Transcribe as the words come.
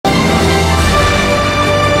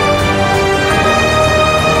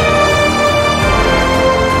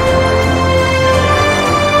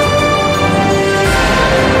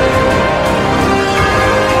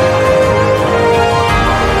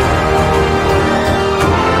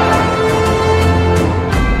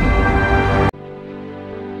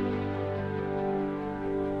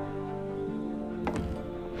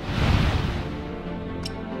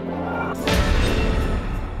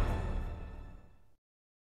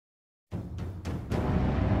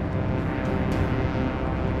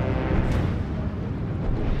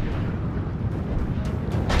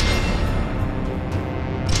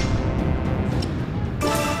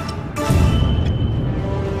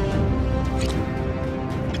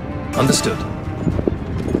Understood.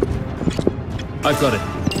 I've got it.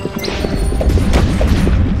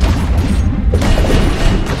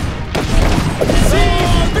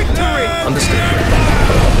 Seize victory! Understood.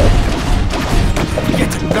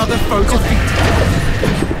 Yet another foe defeated.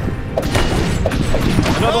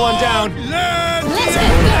 Another one down. Let's get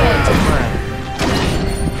going!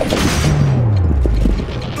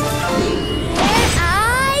 Here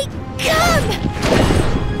I come!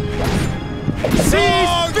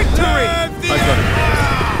 Seize victory! I've got it.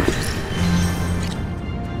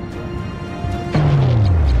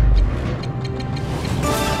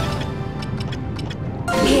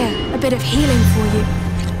 Here, a bit of healing for you.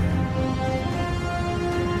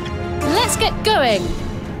 Let's get going!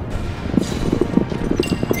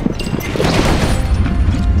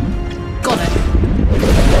 Got it.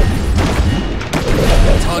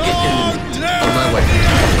 Target enemy. On my way.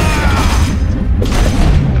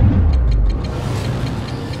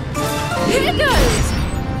 Here goes!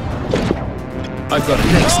 I've got it.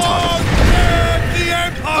 Next target.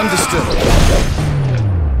 Understood.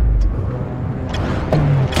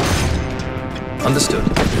 Understood.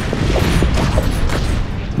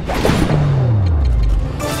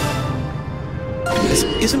 This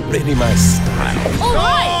isn't really my style. All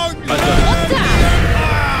right! I've got it. One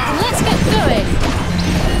down! Let's get going!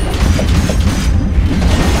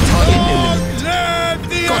 Target enemy.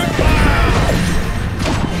 Got it.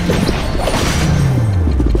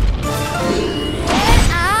 Here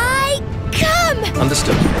I come!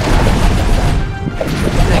 Understood.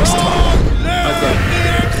 Next target. I've got it.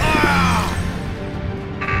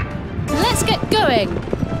 Let's get going!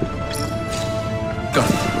 Got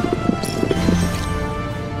it.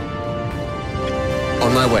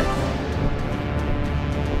 On my way.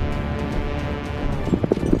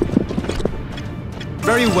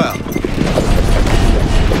 Very well.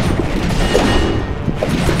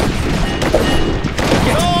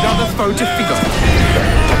 Yet another foe defeated. Here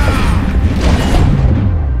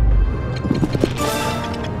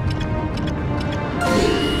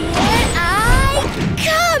I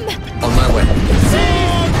come! On my way.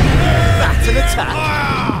 That's an attack.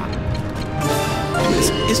 This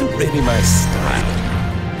isn't really my style.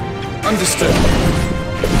 Understood.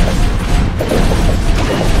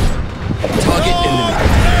 Target enemy.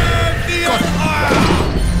 Got it.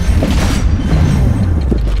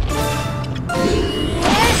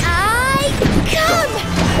 Here I come!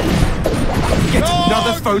 Yet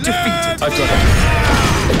another foe defeated. I've got it.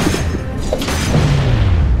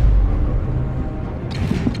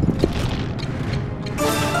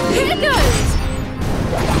 Here goes!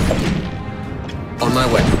 On my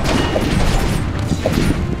way.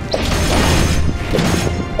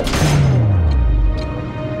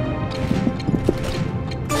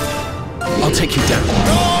 I'll take you down.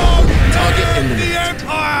 Target enemy.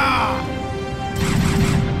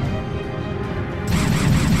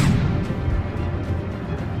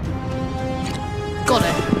 Got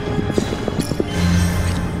it.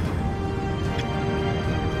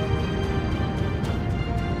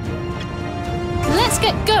 Let's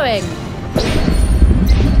get going!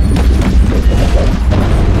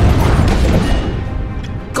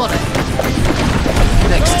 Got it.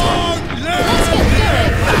 Next time. Let's get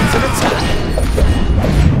going! That's an attack.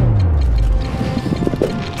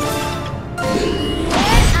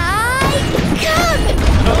 Here I come!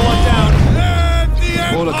 Another one down.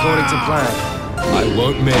 All according to plan. I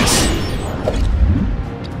won't miss.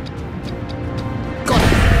 Got it.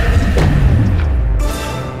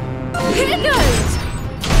 Here goes!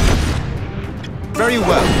 Very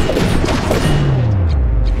well.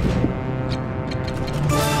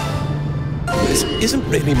 This isn't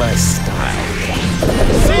really my style.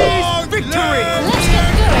 Seize victory! Let's get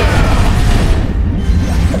going!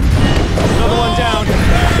 Another one down.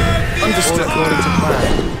 Understood. All according to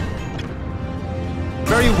plan.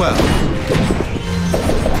 Very well.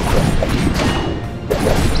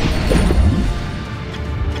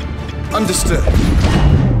 Understood.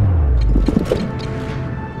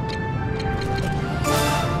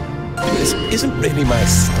 This isn't really my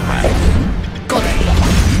style. Got it.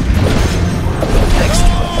 Next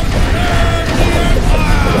time.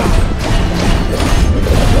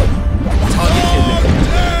 Target enemy.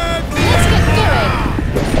 Let's get going!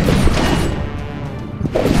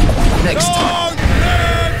 Next time.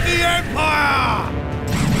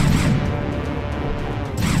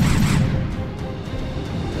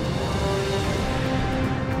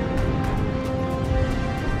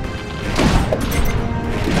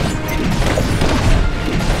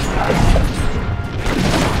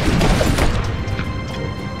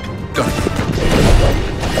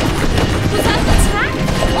 Was that the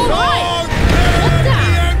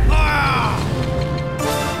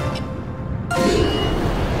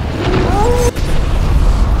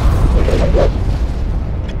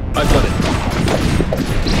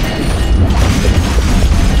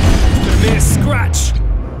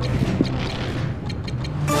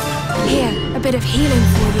bit of healing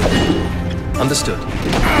for you. Understood.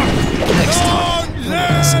 Next time. Long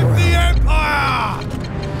live the Empire!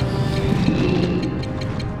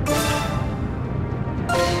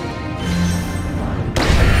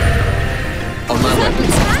 On my way.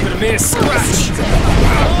 It's been a mere scratch.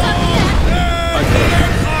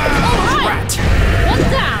 Alright! One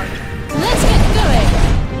down! Let's get going!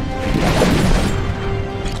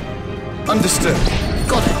 Understood.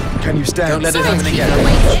 Got it. Can you stand? Don't let it Sorry happen to keep again. you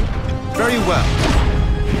waiting. Very well.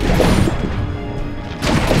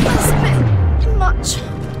 That's a bit much.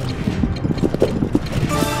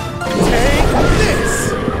 Take this!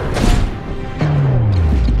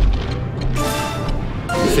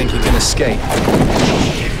 You think you can escape?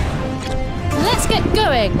 Let's get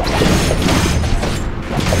going!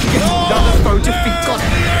 Another foe defeated. Got it.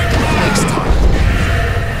 Next time.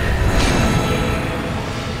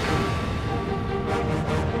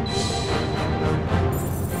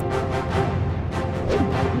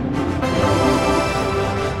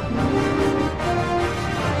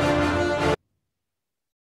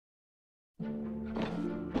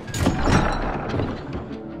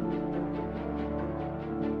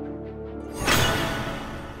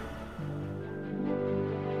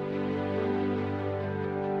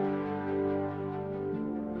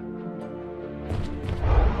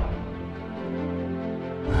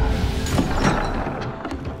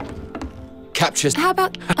 Captures. How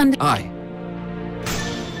about under... Aye.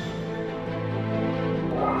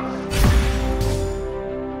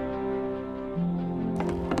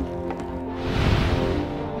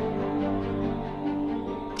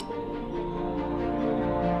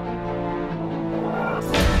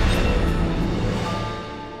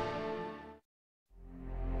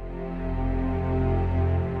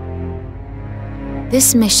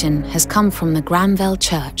 This mission has come from the Granville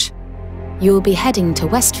Church. You will be heading to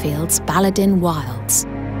Westfield's Baladin Wilds.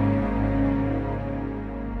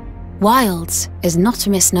 Wilds is not a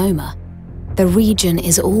misnomer. The region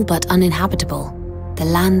is all but uninhabitable. The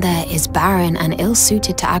land there is barren and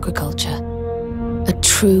ill-suited to agriculture. A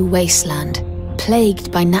true wasteland,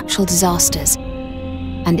 plagued by natural disasters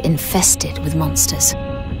and infested with monsters.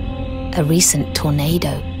 A recent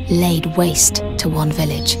tornado laid waste to one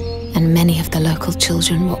village, and many of the local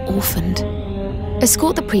children were orphaned.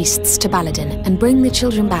 Escort the priests to Baladin and bring the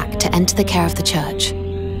children back to enter the care of the church.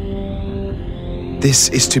 This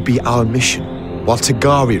is to be our mission, while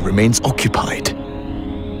Tagari remains occupied.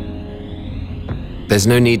 There's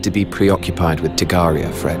no need to be preoccupied with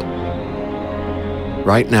Tagaria, Fred.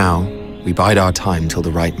 Right now, we bide our time till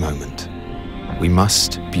the right moment. We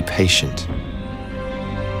must be patient.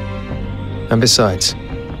 And besides,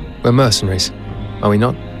 we're mercenaries, are we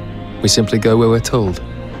not? We simply go where we're told.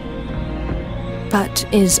 But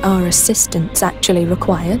is our assistance actually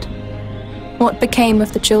required? What became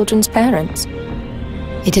of the children's parents?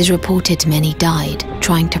 It is reported many died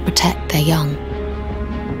trying to protect their young.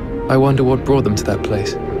 I wonder what brought them to that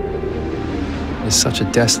place. It's such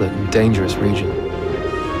a desolate and dangerous region.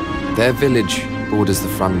 Their village borders the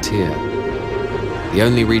frontier, the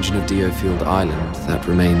only region of Diofield Island that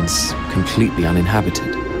remains completely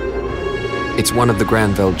uninhabited. It's one of the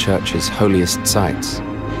Granville Church's holiest sites.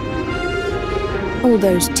 All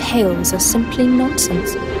those tales are simply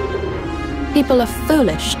nonsense. People are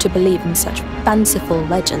foolish to believe in such fanciful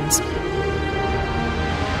legends.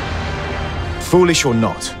 Foolish or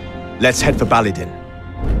not, let's head for Baladin.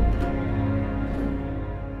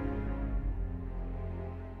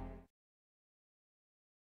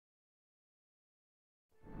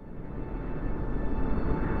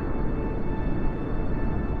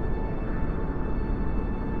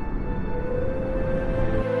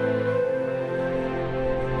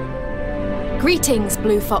 Greetings,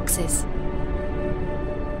 Blue Foxes.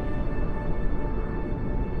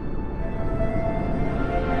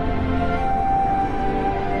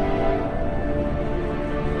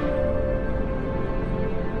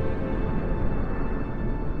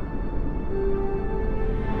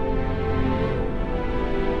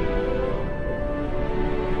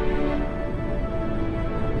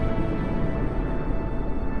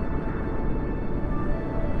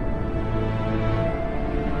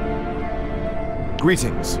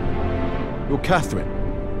 Greetings. You're Catherine,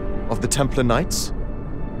 of the Templar Knights?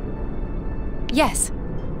 Yes,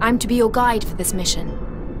 I'm to be your guide for this mission.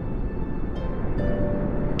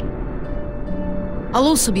 I'll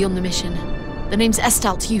also be on the mission. The name's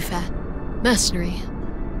Estalt Ufer, mercenary.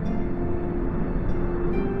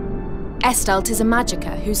 Estalt is a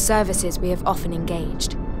magicka whose services we have often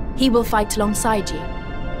engaged. He will fight alongside you.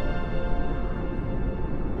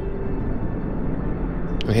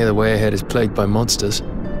 I hear the way ahead is plagued by monsters.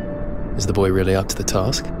 Is the boy really up to the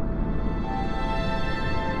task?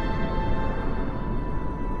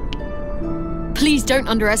 Please don't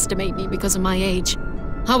underestimate me because of my age.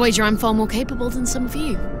 I wager I'm far more capable than some of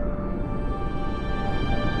you.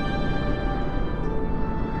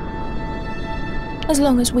 As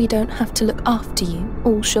long as we don't have to look after you,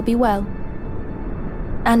 all shall be well.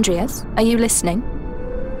 Andreas, are you listening?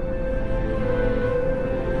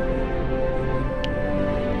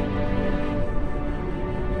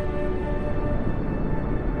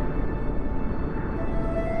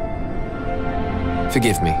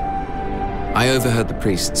 Forgive me. I overheard the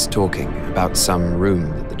priests talking about some room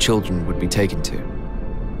that the children would be taken to.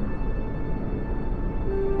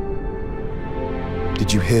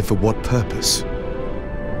 Did you hear for what purpose?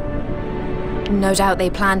 No doubt they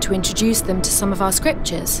plan to introduce them to some of our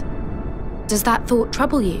scriptures. Does that thought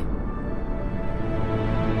trouble you?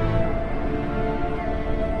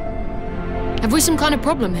 Have we some kind of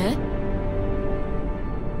problem here?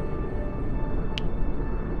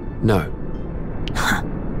 No.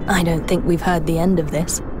 I don't think we've heard the end of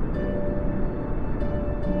this.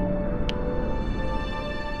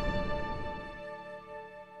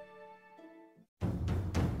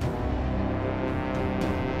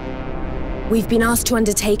 We've been asked to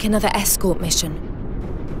undertake another escort mission.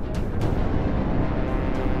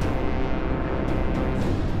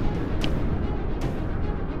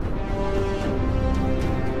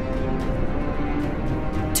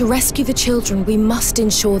 To rescue the children, we must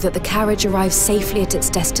ensure that the carriage arrives safely at its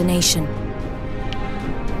destination.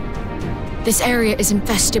 This area is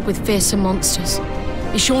infested with fearsome monsters.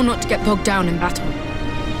 Be sure not to get bogged down in battle.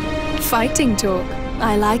 Fighting talk.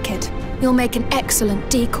 I like it. You'll make an excellent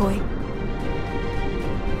decoy.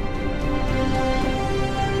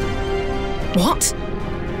 What?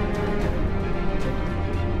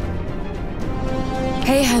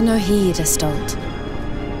 Pay her no heed, Estalt.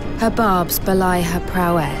 Her barbs belie her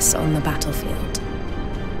prowess on the battlefield.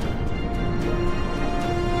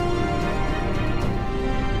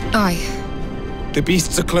 The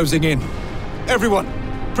beasts are closing in. Everyone,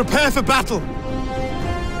 prepare for battle!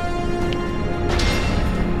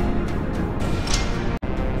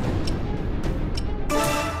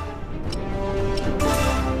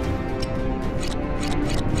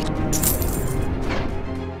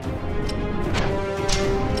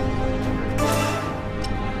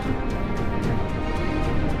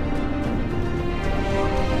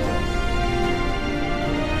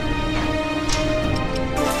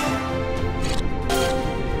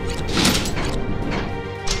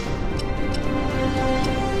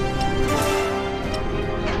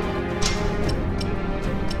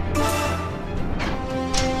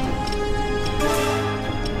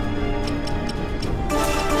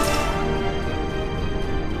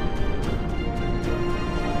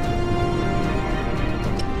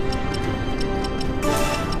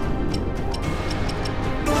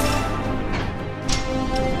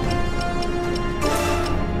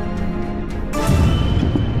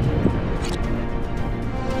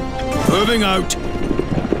 Moving out.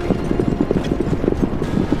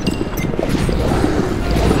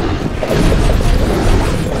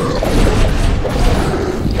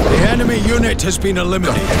 The enemy unit has been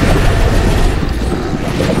eliminated.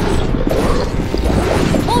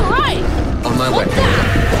 All right! On my way.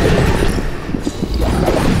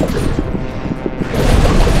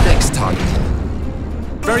 Next target.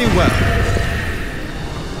 Very well.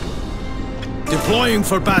 Deploying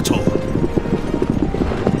for battle.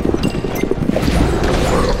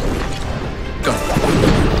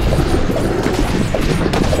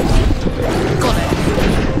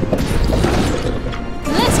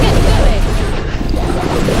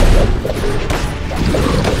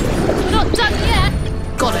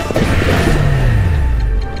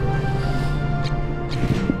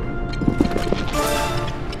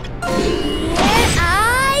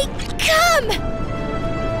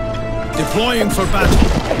 Deploying for battle.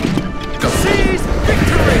 Seize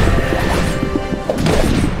victory!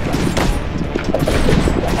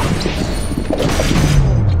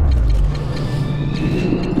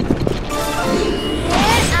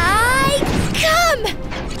 Here I come!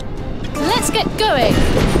 Let's get going!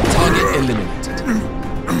 Target eliminated.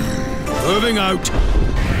 Moving out.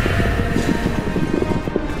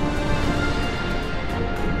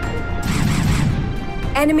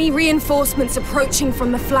 Enemy reinforcements approaching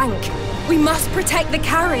from the flank. We must protect the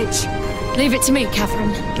carriage. Leave it to me,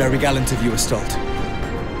 Catherine. Very gallant of you, Estalt.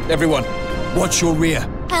 Everyone, watch your rear.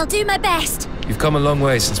 I'll do my best. You've come a long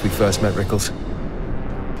way since we first met, Rickles.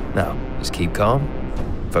 Now, just keep calm.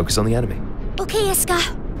 Focus on the enemy. Okay, Iska.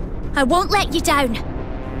 I won't let you down.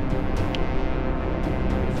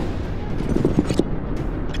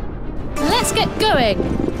 Let's get going!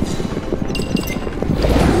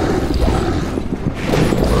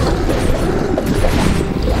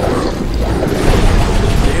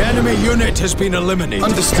 enemy unit has been eliminated.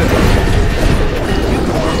 Understood.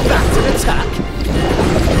 Back to attack.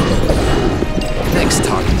 Next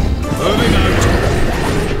target. Moving out.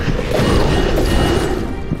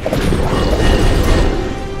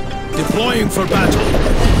 Deploying for battle.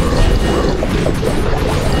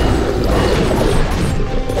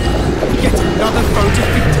 Yet another foe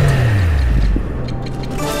defeated.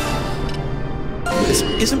 This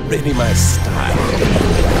isn't really my style.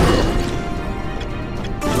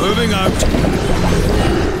 Moving out.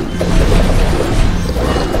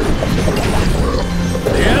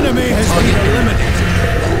 The enemy has been eliminated.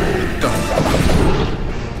 Done.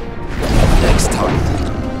 Next target.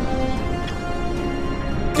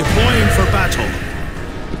 Deploying for battle.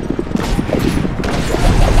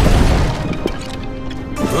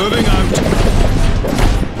 Moving out.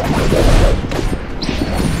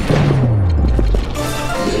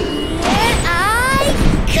 Here I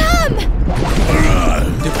come!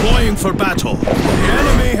 Deploying for battle. The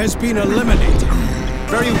enemy has been eliminated.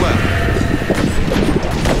 Very well.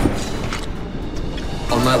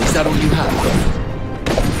 On my way. Is that all you have?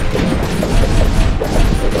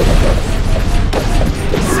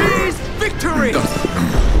 Seize victory!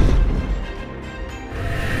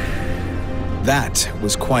 That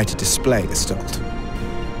was quite a display, Gestalt.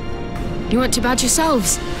 You weren't too bad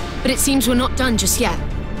yourselves, but it seems we're not done just yet.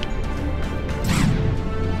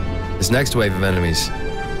 This next wave of enemies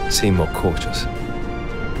seem more cautious.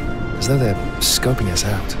 As though they're scoping us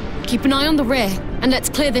out. Keep an eye on the rear, and let's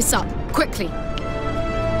clear this up, quickly.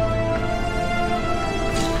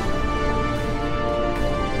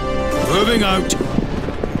 Moving out.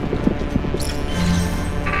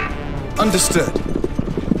 Understood.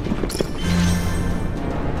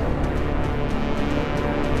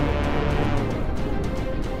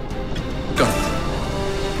 Got it.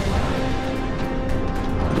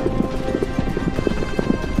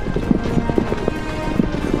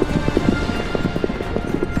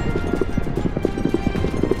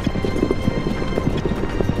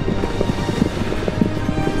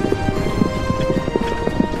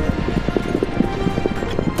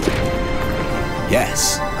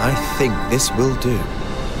 Yes, I think this will do.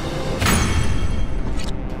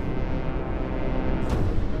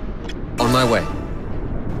 On my way.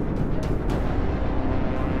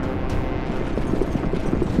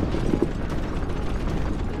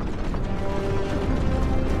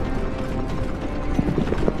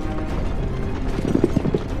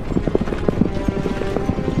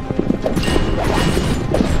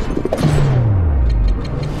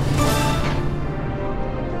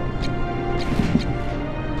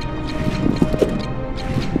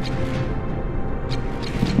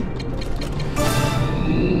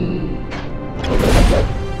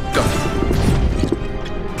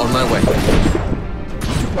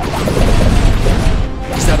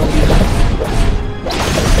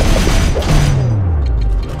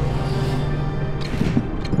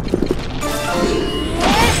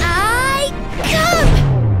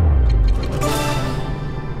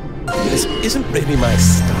 Isn't really my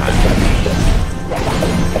style.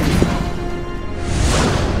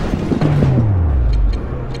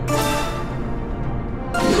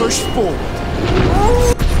 Push forward.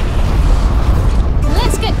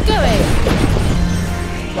 Let's get going!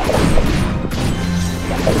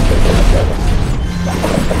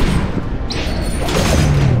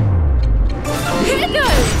 Here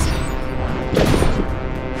goes!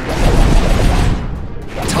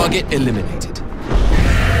 Target eliminated.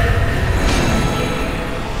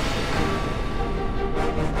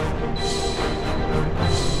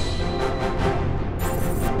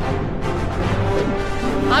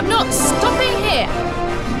 I'm not stopping here!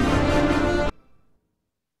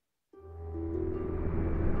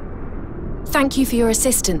 Thank you for your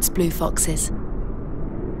assistance, Blue Foxes.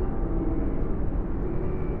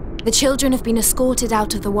 The children have been escorted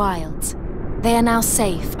out of the wilds. They are now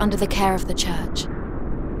safe under the care of the church.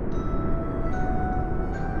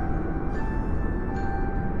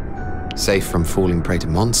 Safe from falling prey to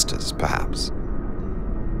monsters, perhaps.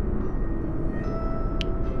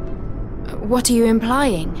 What are you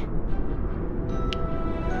implying?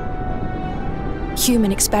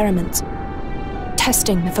 Human experiments.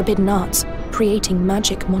 Testing the forbidden arts. Creating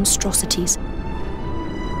magic monstrosities.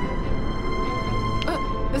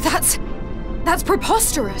 That's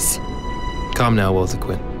preposterous. Calm now,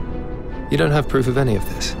 Waltaquin. You don't have proof of any of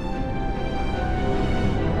this.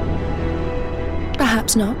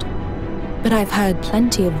 Perhaps not. But I've heard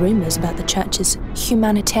plenty of rumors about the church's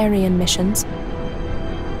humanitarian missions.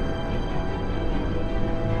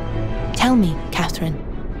 Tell me, Catherine,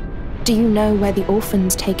 do you know where the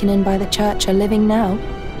orphans taken in by the church are living now?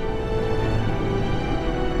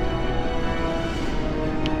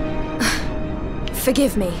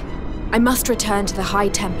 Forgive me. I must return to the High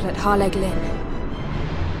Temple at Harleg Lynn.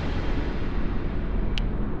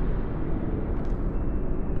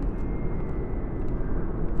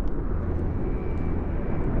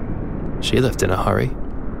 She left in a hurry.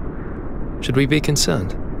 Should we be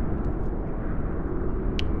concerned?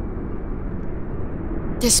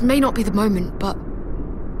 This may not be the moment, but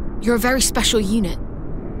you're a very special unit.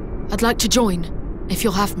 I'd like to join, if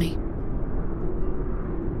you'll have me.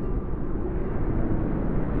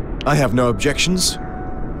 I have no objections.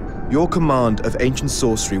 Your command of ancient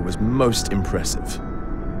sorcery was most impressive.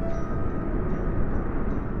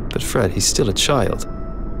 But Fred, he's still a child.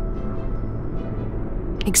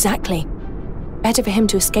 Exactly. Better for him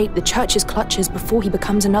to escape the Church's clutches before he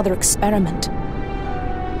becomes another experiment.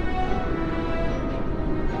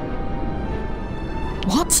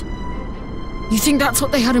 What? You think that's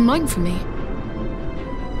what they had in mind for me?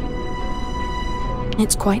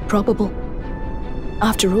 It's quite probable.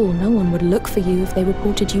 After all, no one would look for you if they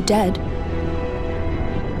reported you dead.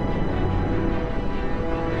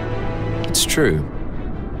 It's true.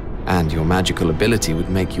 And your magical ability would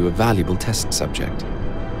make you a valuable test subject.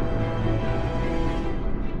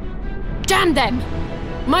 Damn them!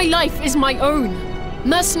 My life is my own.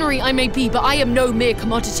 Mercenary I may be, but I am no mere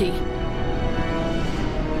commodity.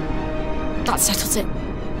 That settles it.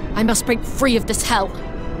 I must break free of this hell.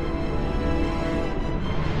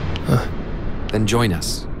 Then join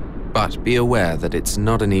us. But be aware that it's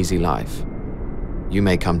not an easy life. You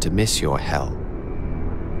may come to miss your hell.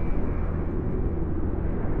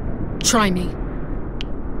 Try me.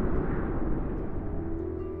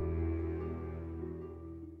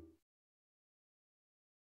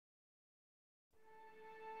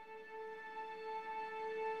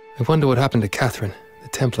 I wonder what happened to Catherine, the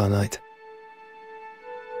Templar Knight.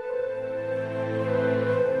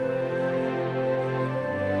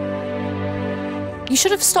 You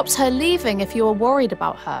should have stopped her leaving if you were worried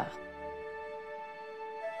about her.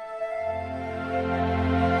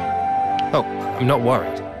 Oh, I'm not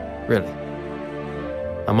worried, really.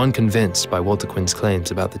 I'm unconvinced by Waltaquin's claims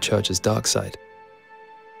about the Church's dark side.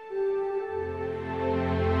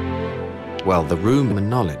 Well, the rumor and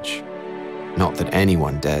knowledge. Not that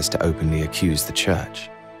anyone dares to openly accuse the Church.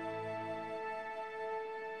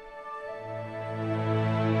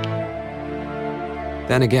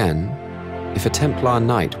 Then again, if a Templar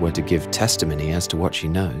Knight were to give testimony as to what she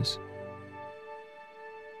knows...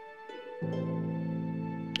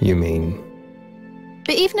 You mean?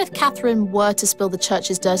 But even if Catherine were to spill the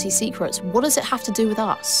Church's dirty secrets, what does it have to do with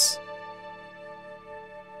us?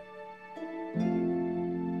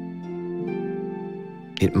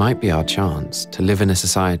 It might be our chance to live in a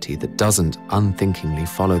society that doesn't unthinkingly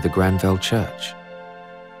follow the Granville Church.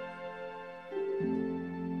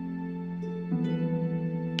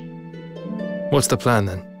 What's the plan,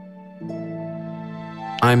 then?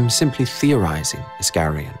 I'm simply theorizing,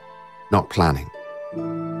 Iscarian, not planning.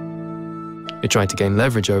 You're trying to gain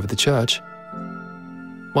leverage over the Church.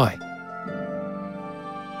 Why?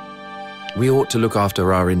 We ought to look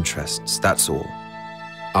after our interests, that's all.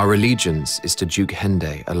 Our allegiance is to Duke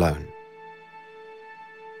Hende alone.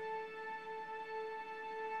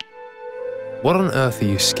 What on earth are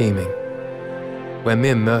you scheming? We're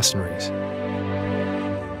mere mercenaries.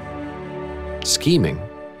 Scheming?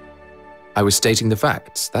 I was stating the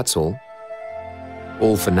facts, that's all.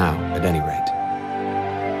 All for now, at any rate.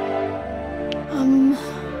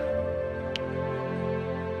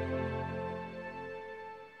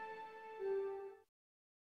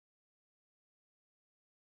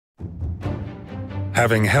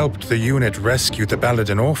 Having helped the unit rescue the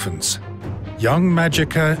Baladin orphans, young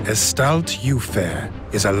Magica Estalt Ufair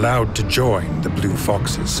is allowed to join the Blue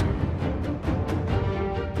Foxes.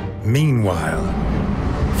 Meanwhile,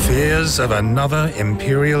 fears of another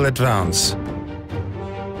Imperial advance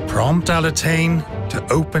prompt Alatane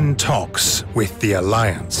to open talks with the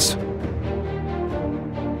Alliance.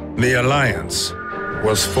 The Alliance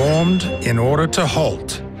was formed in order to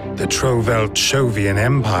halt the Trovelt-Chovian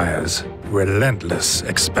Empire's relentless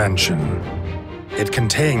expansion. It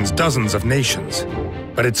contains dozens of nations,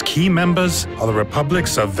 but its key members are the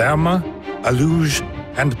republics of Verma, Aluge,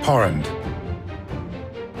 and Porrand.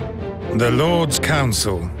 The Lord's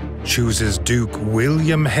Council chooses Duke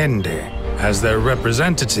William Hende as their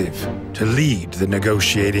representative to lead the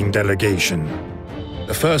negotiating delegation.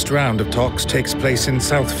 The first round of talks takes place in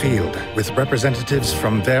Southfield with representatives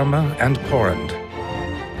from Verma and Porrand.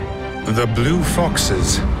 The Blue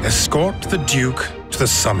Foxes escort the Duke to the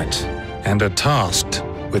summit and are tasked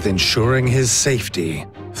with ensuring his safety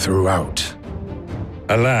throughout.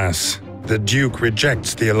 Alas, the Duke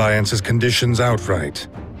rejects the Alliance's conditions outright,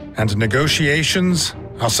 and negotiations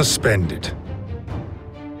are suspended.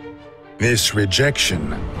 This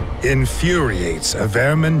rejection infuriates a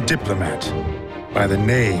Vermin diplomat by the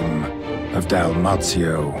name of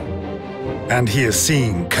Dalmatio, and he is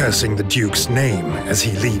seen cursing the Duke's name as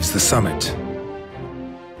he leaves the summit.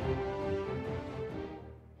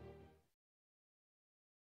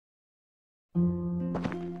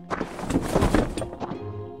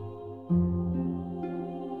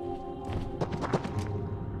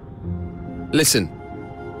 Listen.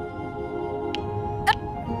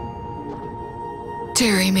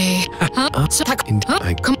 Dearie me.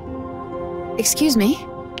 Excuse me?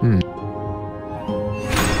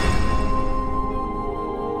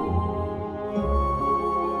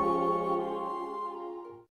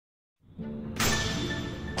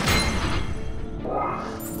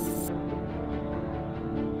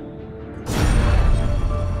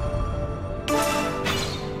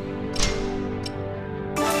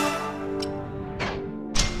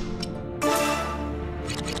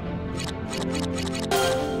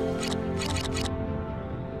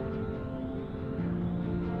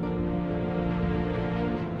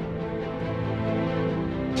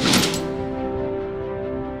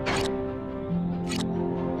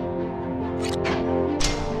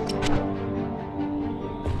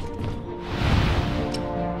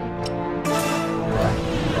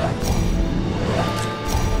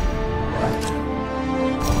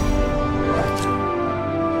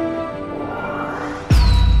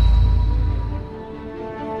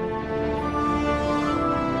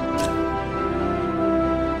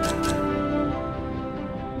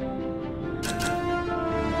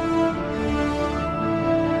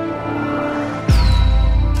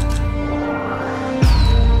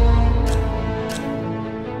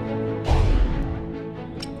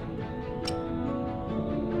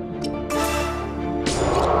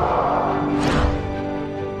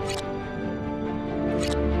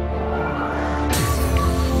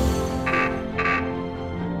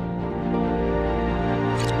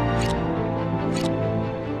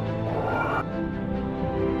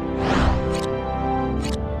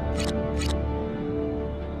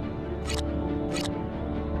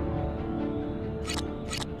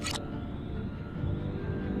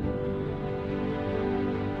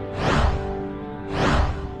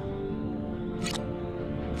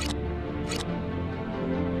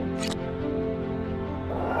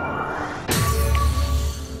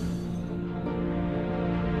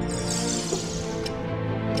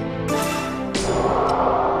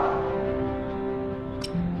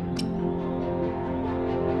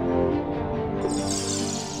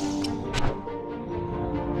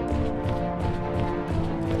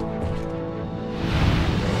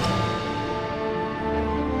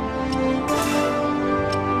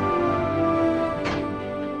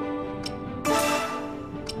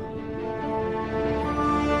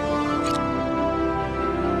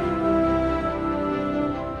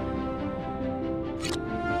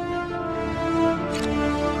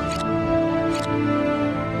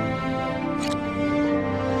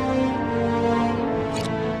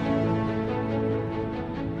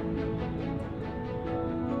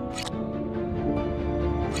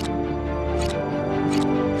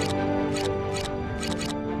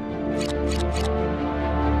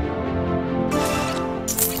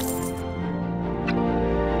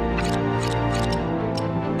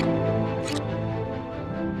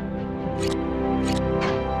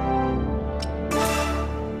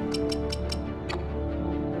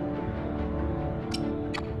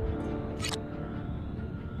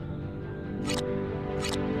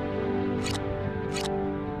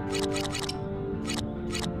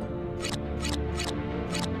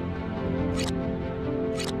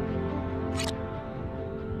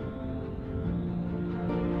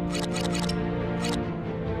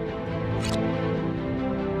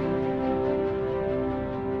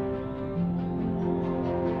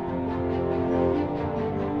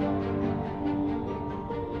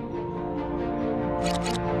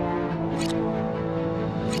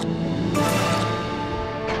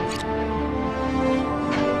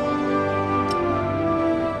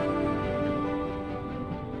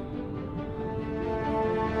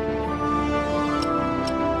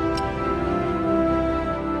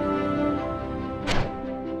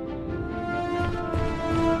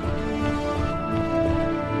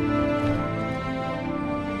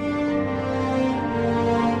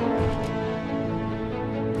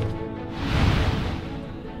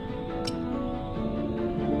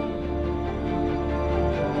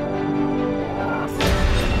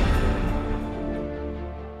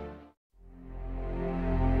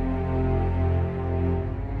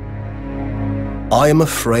 I am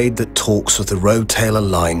afraid that talks with the Roadtail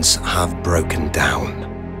Alliance have broken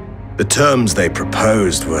down. The terms they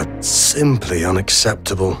proposed were simply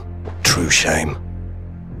unacceptable. True shame.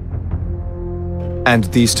 And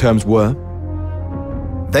these terms were?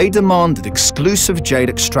 They demanded exclusive jade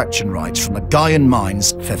extraction rights from the Gaian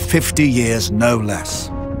mines for 50 years, no less.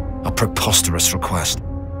 A preposterous request.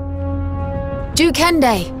 Duke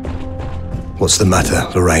Hende! What's the matter,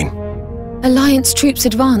 Lorraine? Alliance troops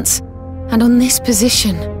advance, and on this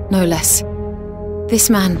position, no less. This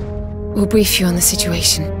man will brief you on the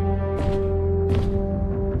situation.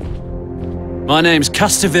 My name's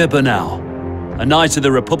Castivir Bernal, a knight of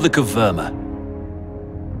the Republic of Verma.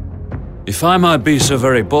 If I might be so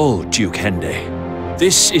very bold, Duke Hende,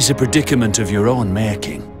 this is a predicament of your own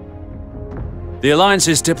making. The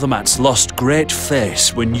Alliance's diplomats lost great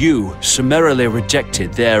face when you summarily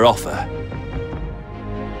rejected their offer.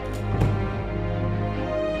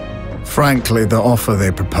 Frankly, the offer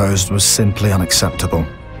they proposed was simply unacceptable.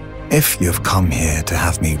 If you've come here to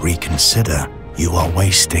have me reconsider, you are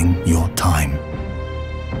wasting your time.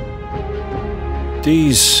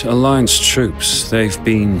 These Alliance troops, they've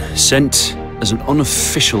been sent as an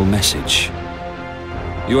unofficial message.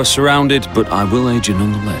 You are surrounded, but I will aid you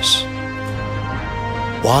nonetheless.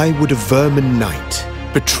 Why would a Vermin knight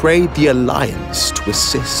betray the Alliance to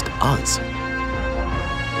assist us?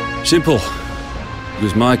 Simple.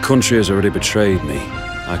 Because my country has already betrayed me.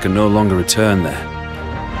 I can no longer return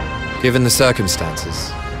there. Given the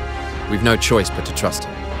circumstances, we've no choice but to trust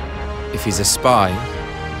him. If he's a spy,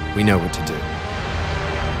 we know what to do.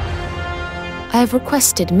 I have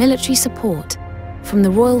requested military support from the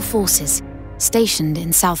Royal Forces stationed in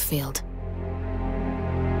Southfield.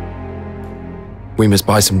 We must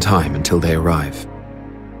buy some time until they arrive.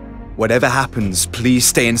 Whatever happens, please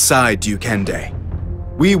stay inside, Duke Hende.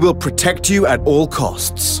 We will protect you at all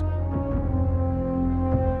costs.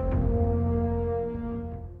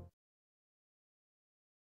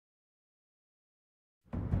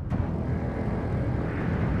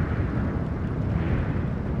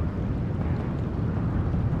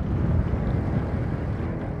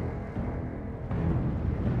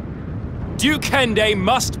 Duke Hende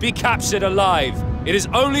must be captured alive. It is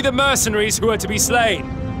only the mercenaries who are to be slain.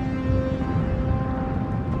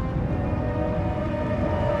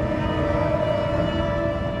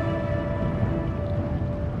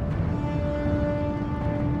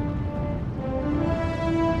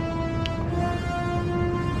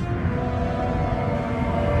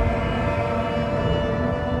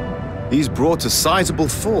 He's brought a sizable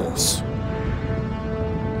force.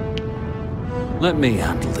 Let me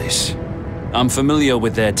handle this. I'm familiar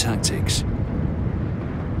with their tactics.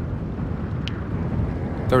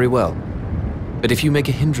 Very well. But if you make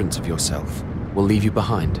a hindrance of yourself, we'll leave you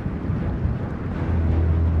behind.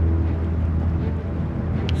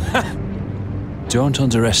 Don't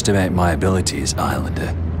underestimate my abilities,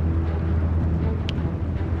 Islander.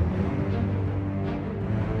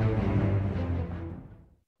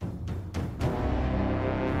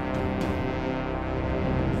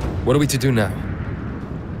 What are we to do now?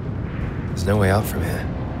 There's no way out from here.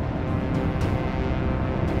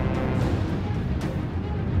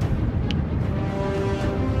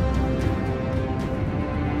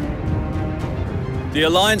 The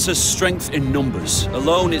Alliance has strength in numbers.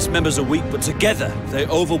 Alone, its members are weak, but together, they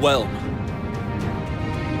overwhelm.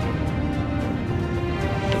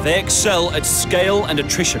 They excel at scale and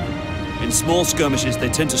attrition. In small skirmishes, they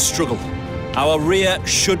tend to struggle. Our rear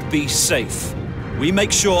should be safe. We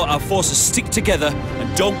make sure our forces stick together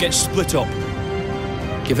and don't get split up.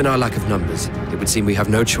 Given our lack of numbers, it would seem we have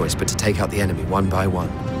no choice but to take out the enemy one by one.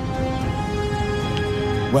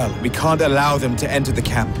 Well, we can't allow them to enter the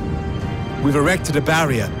camp. We've erected a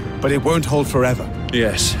barrier, but it won't hold forever.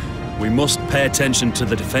 Yes, we must pay attention to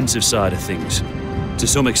the defensive side of things. To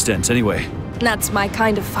some extent, anyway. That's my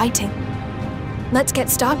kind of fighting. Let's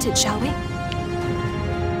get started, shall we?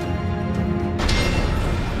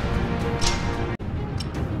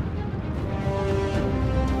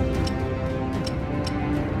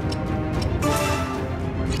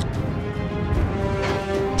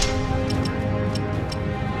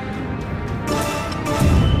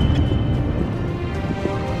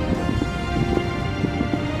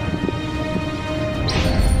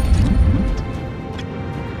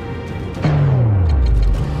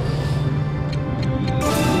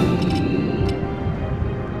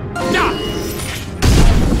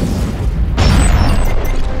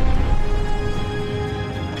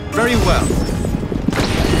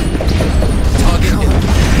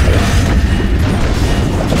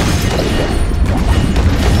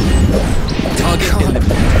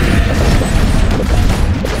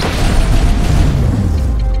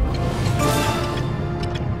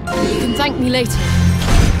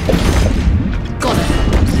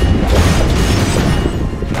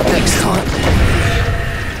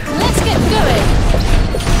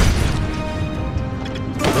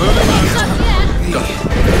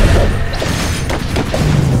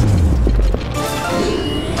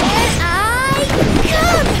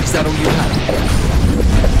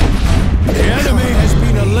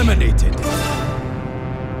 eliminated.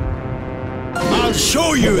 I'll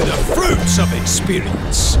show you the fruits of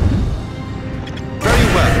experience. Very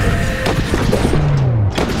well.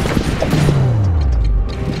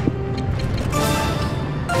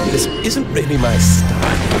 This isn't really my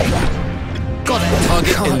style. Got it.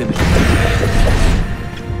 Target eliminated.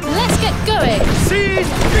 Let's get going. Seize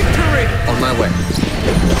victory! On my way.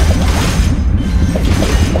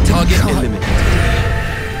 Target eliminated.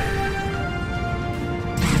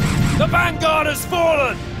 The vanguard has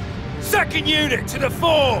fallen! Second unit to the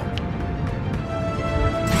fore!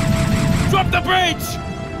 Drop the bridge!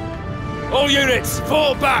 All units,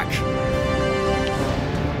 fall back!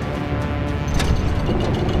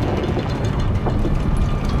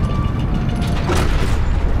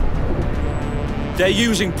 They're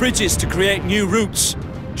using bridges to create new routes,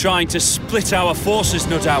 trying to split our forces,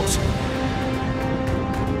 no doubt.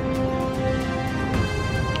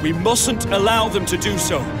 We mustn't allow them to do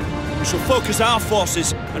so. We shall focus our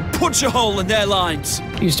forces and punch a hole in their lines.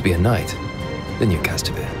 You used to be a knight, then you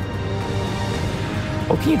Castamere.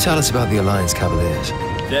 What can you tell us about the Alliance Cavaliers?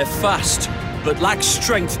 They're fast, but lack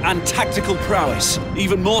strength and tactical prowess.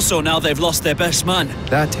 Even more so now they've lost their best man.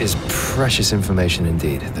 That is precious information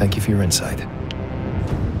indeed. Thank you for your insight.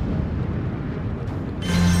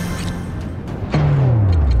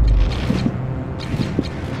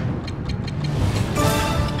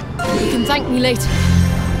 You can thank me later.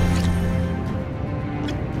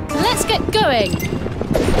 Let's get going.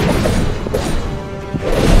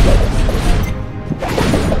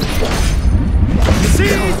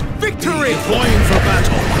 Seize victory! Deploying for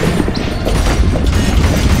battle.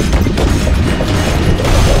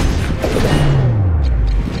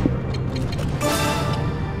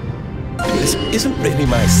 This isn't really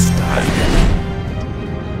my style.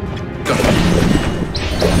 Got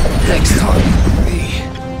it. Next time.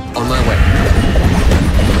 On my way.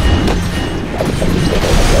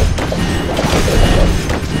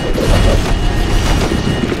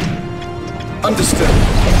 Understood.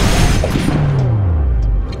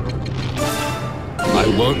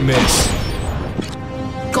 I won't miss.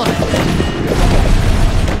 Got it.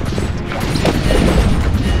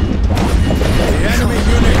 The enemy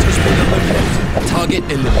unit has been eliminated. Target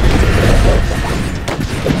eliminated.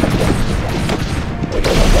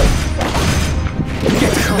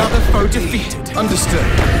 Another foe defeated. Understood.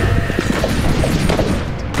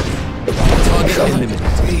 Target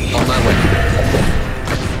eliminated. On my way.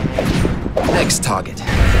 Next target.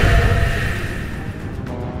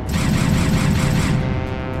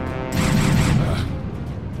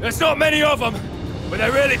 There's not many of them, but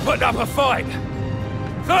they're really putting up a fight.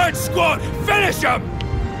 Third squad, finish them!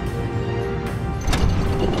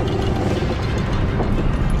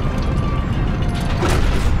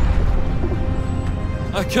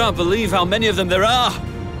 I can't believe how many of them there are.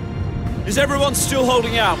 Is everyone still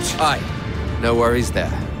holding out? Aye. No worries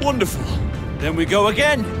there. Wonderful. Then we go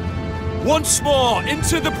again. Once more,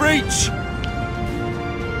 into the breach.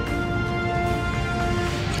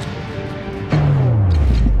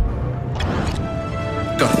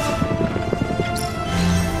 Got it.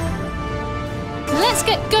 Let's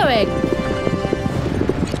get going.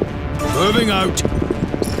 Moving out.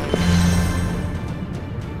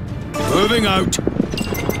 Moving out.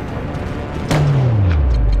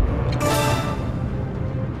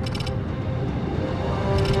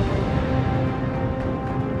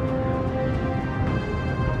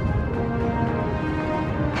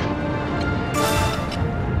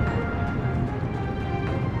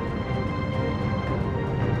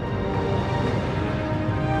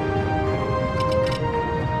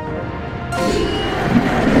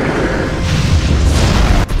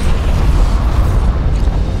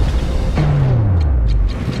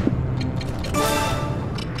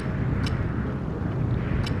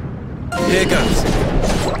 Here goes.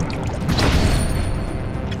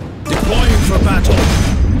 Deploying for battle.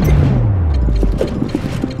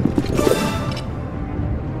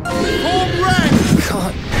 Form rank!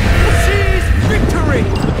 God. Seize victory!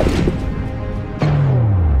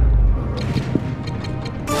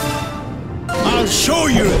 I'll show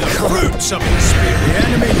you the fruits of experience. The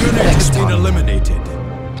enemy unit has been eliminated.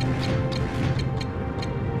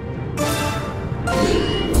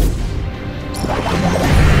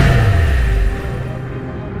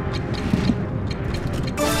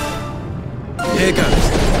 Here goes.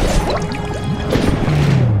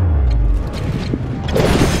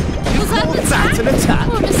 Was that an That's an attack.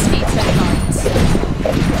 or mosquito bites?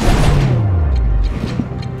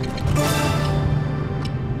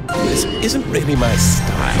 This isn't really my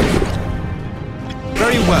style.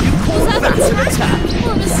 Very well. Was that That's an an attack.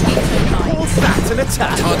 or mosquito bites? That's an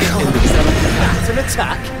attack. Target eliminated. That's an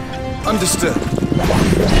attack. Understood.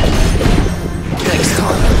 Next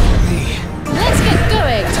time. Let's get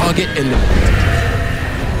going! Target eliminated.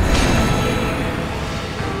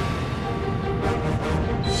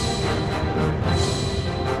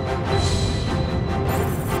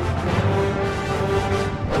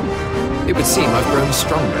 It would seem I've grown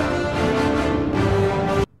stronger.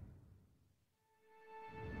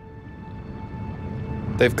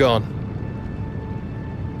 They've gone.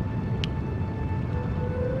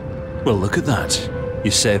 Well, look at that. You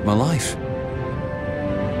saved my life.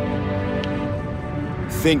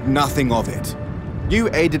 Think nothing of it. You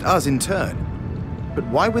aided us in turn. But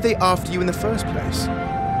why were they after you in the first place?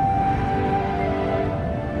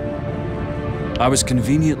 I was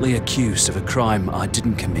conveniently accused of a crime I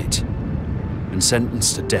didn't commit and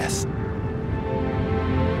sentenced to death.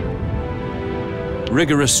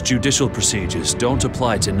 Rigorous judicial procedures don't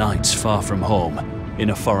apply to knights far from home in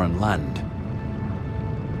a foreign land.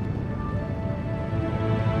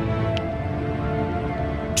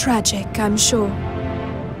 Tragic, I'm sure.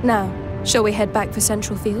 Now, shall we head back for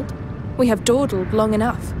Central Field? We have dawdled long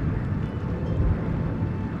enough.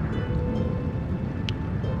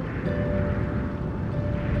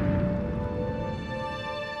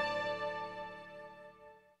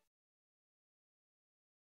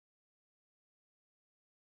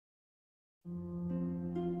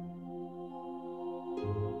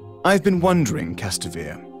 I've been wondering,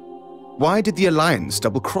 Castamere, why did the Alliance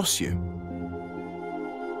double-cross you?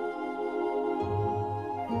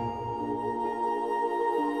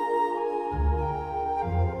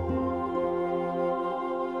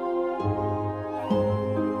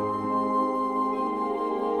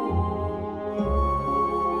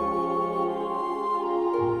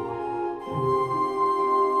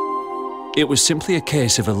 It was simply a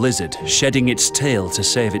case of a lizard shedding its tail to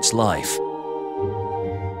save its life.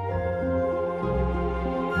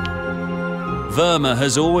 Verma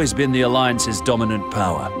has always been the Alliance's dominant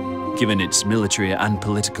power, given its military and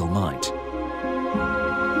political might.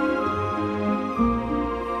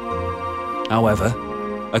 However,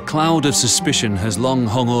 a cloud of suspicion has long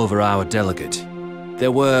hung over our delegate.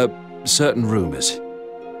 There were certain rumors.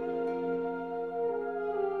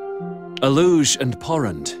 Aluge and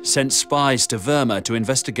Porrand sent spies to Verma to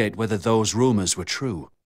investigate whether those rumors were true.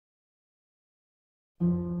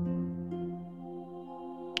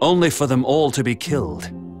 Only for them all to be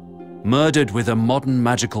killed, murdered with a modern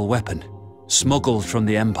magical weapon, smuggled from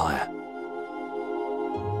the Empire.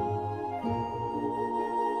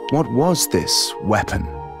 What was this weapon?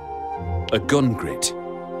 A gun grit.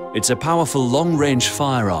 It's a powerful long-range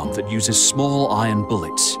firearm that uses small iron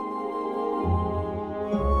bullets.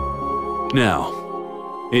 Now,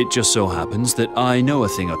 it just so happens that I know a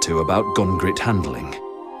thing or two about gun grit handling.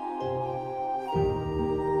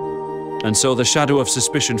 And so the shadow of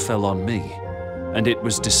suspicion fell on me, and it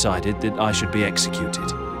was decided that I should be executed.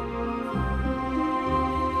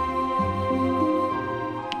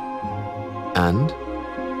 And?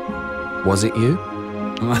 Was it you?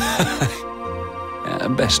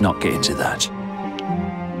 Best not get into that.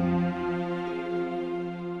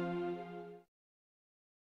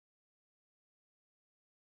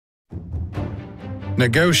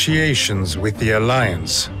 Negotiations with the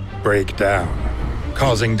Alliance break down,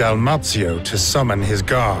 causing Dalmatio to summon his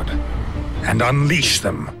guard and unleash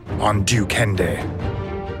them on Duke Hende.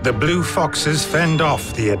 The Blue Foxes fend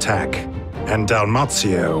off the attack, and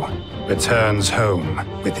Dalmatio returns home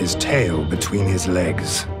with his tail between his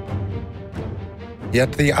legs.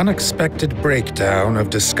 Yet the unexpected breakdown of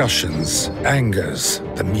discussions angers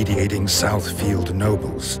the mediating Southfield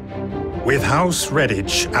nobles. With House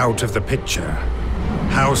Redditch out of the picture,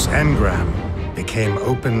 House Engram became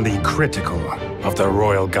openly critical of the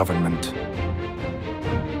royal government,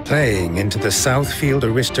 playing into the Southfield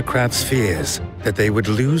aristocrats' fears that they would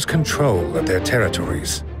lose control of their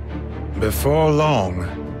territories. Before long,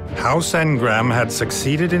 House Engram had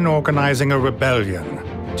succeeded in organizing a rebellion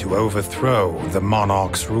to overthrow the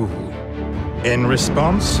monarch's rule. In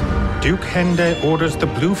response, Duke Hende orders the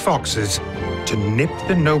Blue Foxes to nip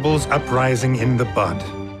the nobles' uprising in the bud.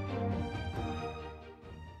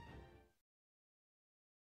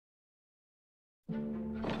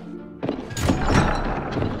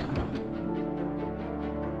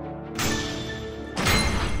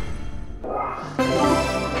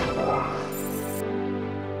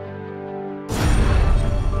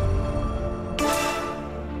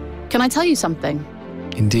 Can I tell you something?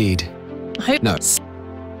 Indeed. I hope no.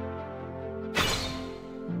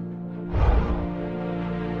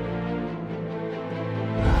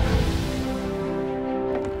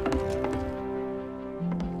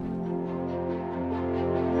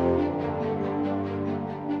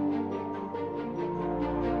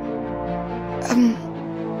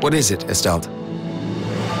 What is it, Estelle?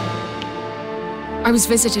 I was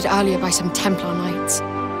visited earlier by some Templar knights.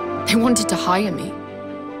 They wanted to hire me.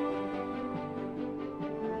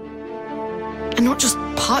 And not just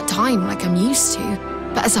part-time like I'm used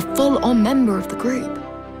to, but as a full-on member of the group.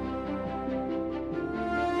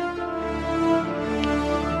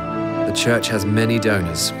 The church has many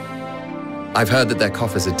donors. I've heard that their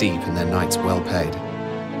coffers are deep and their knights well paid.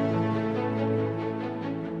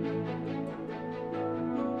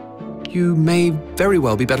 You may very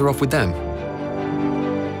well be better off with them.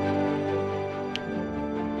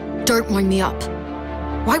 Don't wind me up.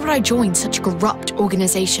 Why would I join such a corrupt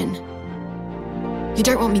organization? You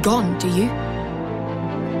don't want me gone, do you?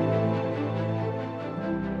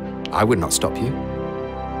 I would not stop you.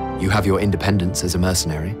 You have your independence as a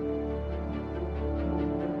mercenary.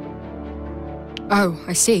 Oh,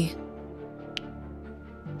 I see.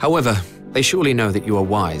 However, they surely know that you are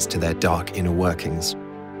wise to their dark inner workings.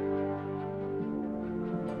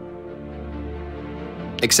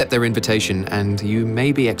 Accept their invitation, and you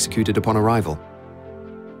may be executed upon arrival.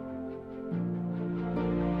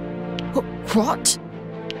 What?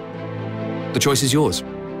 The choice is yours.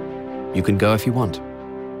 You can go if you want.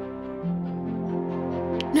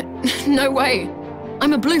 No way.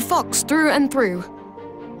 I'm a blue fox through and through.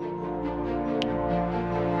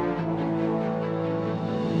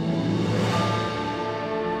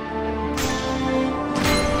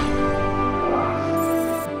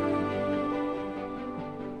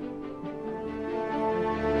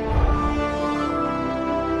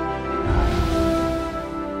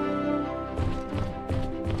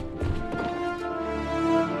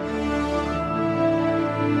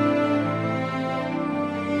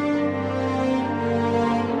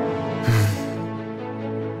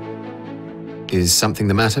 Is something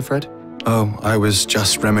the matter, Fred? Oh, I was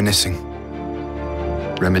just reminiscing.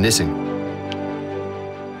 Reminiscing?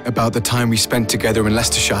 About the time we spent together in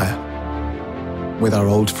Leicestershire. With our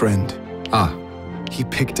old friend. Ah. He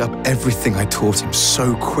picked up everything I taught him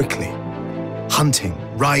so quickly. Hunting,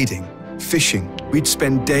 riding, fishing. We'd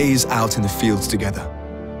spend days out in the fields together.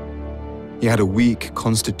 He had a weak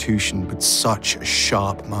constitution, but such a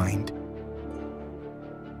sharp mind.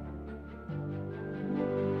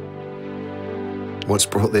 What's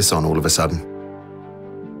brought this on all of a sudden?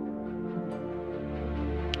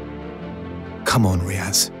 Come on,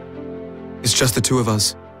 Riaz. It's just the two of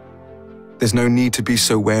us. There's no need to be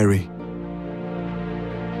so wary.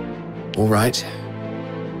 All right.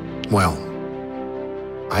 Well,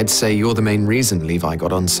 I'd say you're the main reason Levi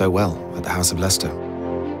got on so well at the House of Leicester.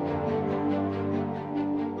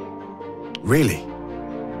 Really?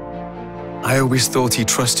 I always thought he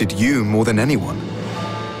trusted you more than anyone.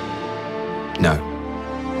 No.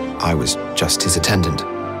 I was just his attendant.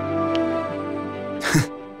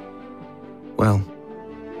 Well,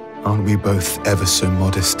 aren't we both ever so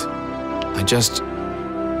modest?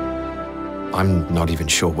 I'm not even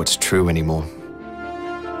sure what's true anymore.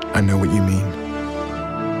 I know what you mean.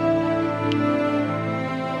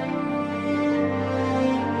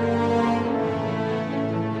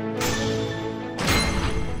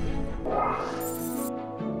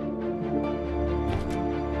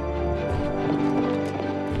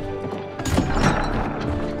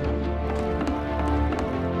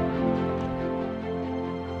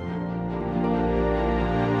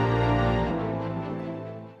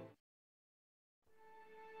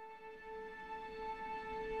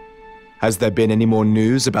 Has there been any more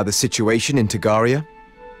news about the situation in Tagaria?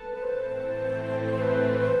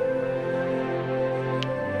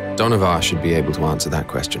 Donovar should be able to answer that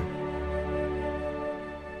question.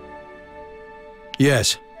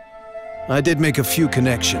 Yes. I did make a few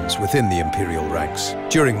connections within the Imperial ranks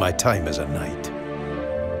during my time as a knight.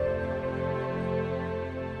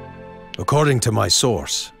 According to my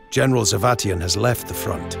source, General Zavatian has left the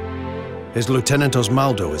front. His Lieutenant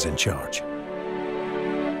Osmaldo is in charge.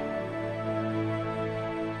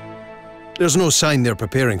 There's no sign they're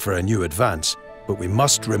preparing for a new advance, but we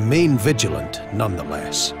must remain vigilant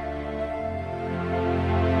nonetheless.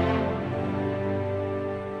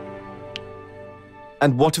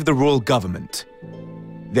 And what of the royal government?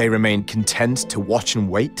 They remain content to watch and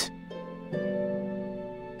wait?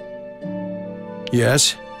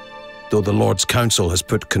 Yes, though the Lord's Council has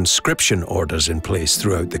put conscription orders in place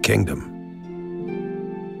throughout the kingdom.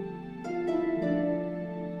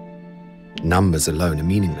 Numbers alone are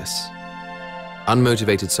meaningless.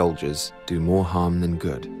 Unmotivated soldiers do more harm than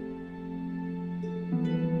good.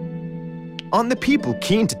 Aren't the people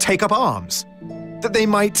keen to take up arms? That they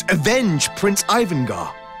might avenge Prince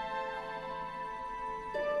Ivangar?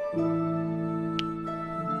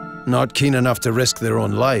 Not keen enough to risk their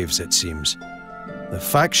own lives, it seems. The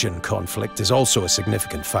faction conflict is also a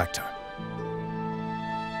significant factor.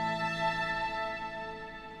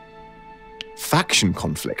 Faction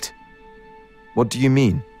conflict? What do you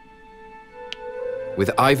mean? With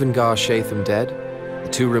Ivangar Shatham dead, the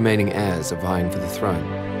two remaining heirs are vying for the throne.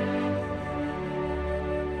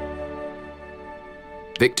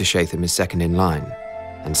 Victor Shatham is second in line,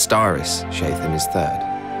 and Staris Shatham is third.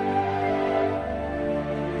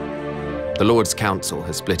 The Lord's Council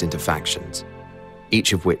has split into factions,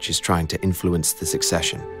 each of which is trying to influence the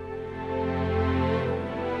succession.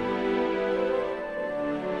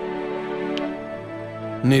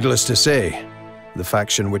 Needless to say, the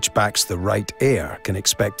faction which backs the right heir can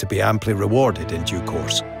expect to be amply rewarded in due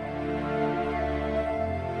course.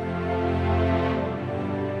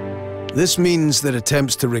 This means that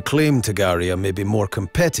attempts to reclaim Tagaria may be more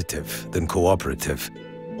competitive than cooperative.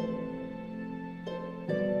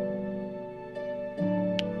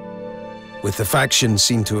 With the faction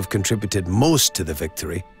seen to have contributed most to the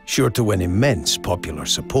victory, sure to win immense popular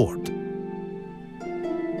support.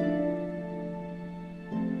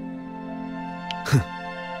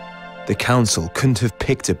 The Council couldn't have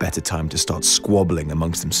picked a better time to start squabbling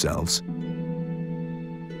amongst themselves.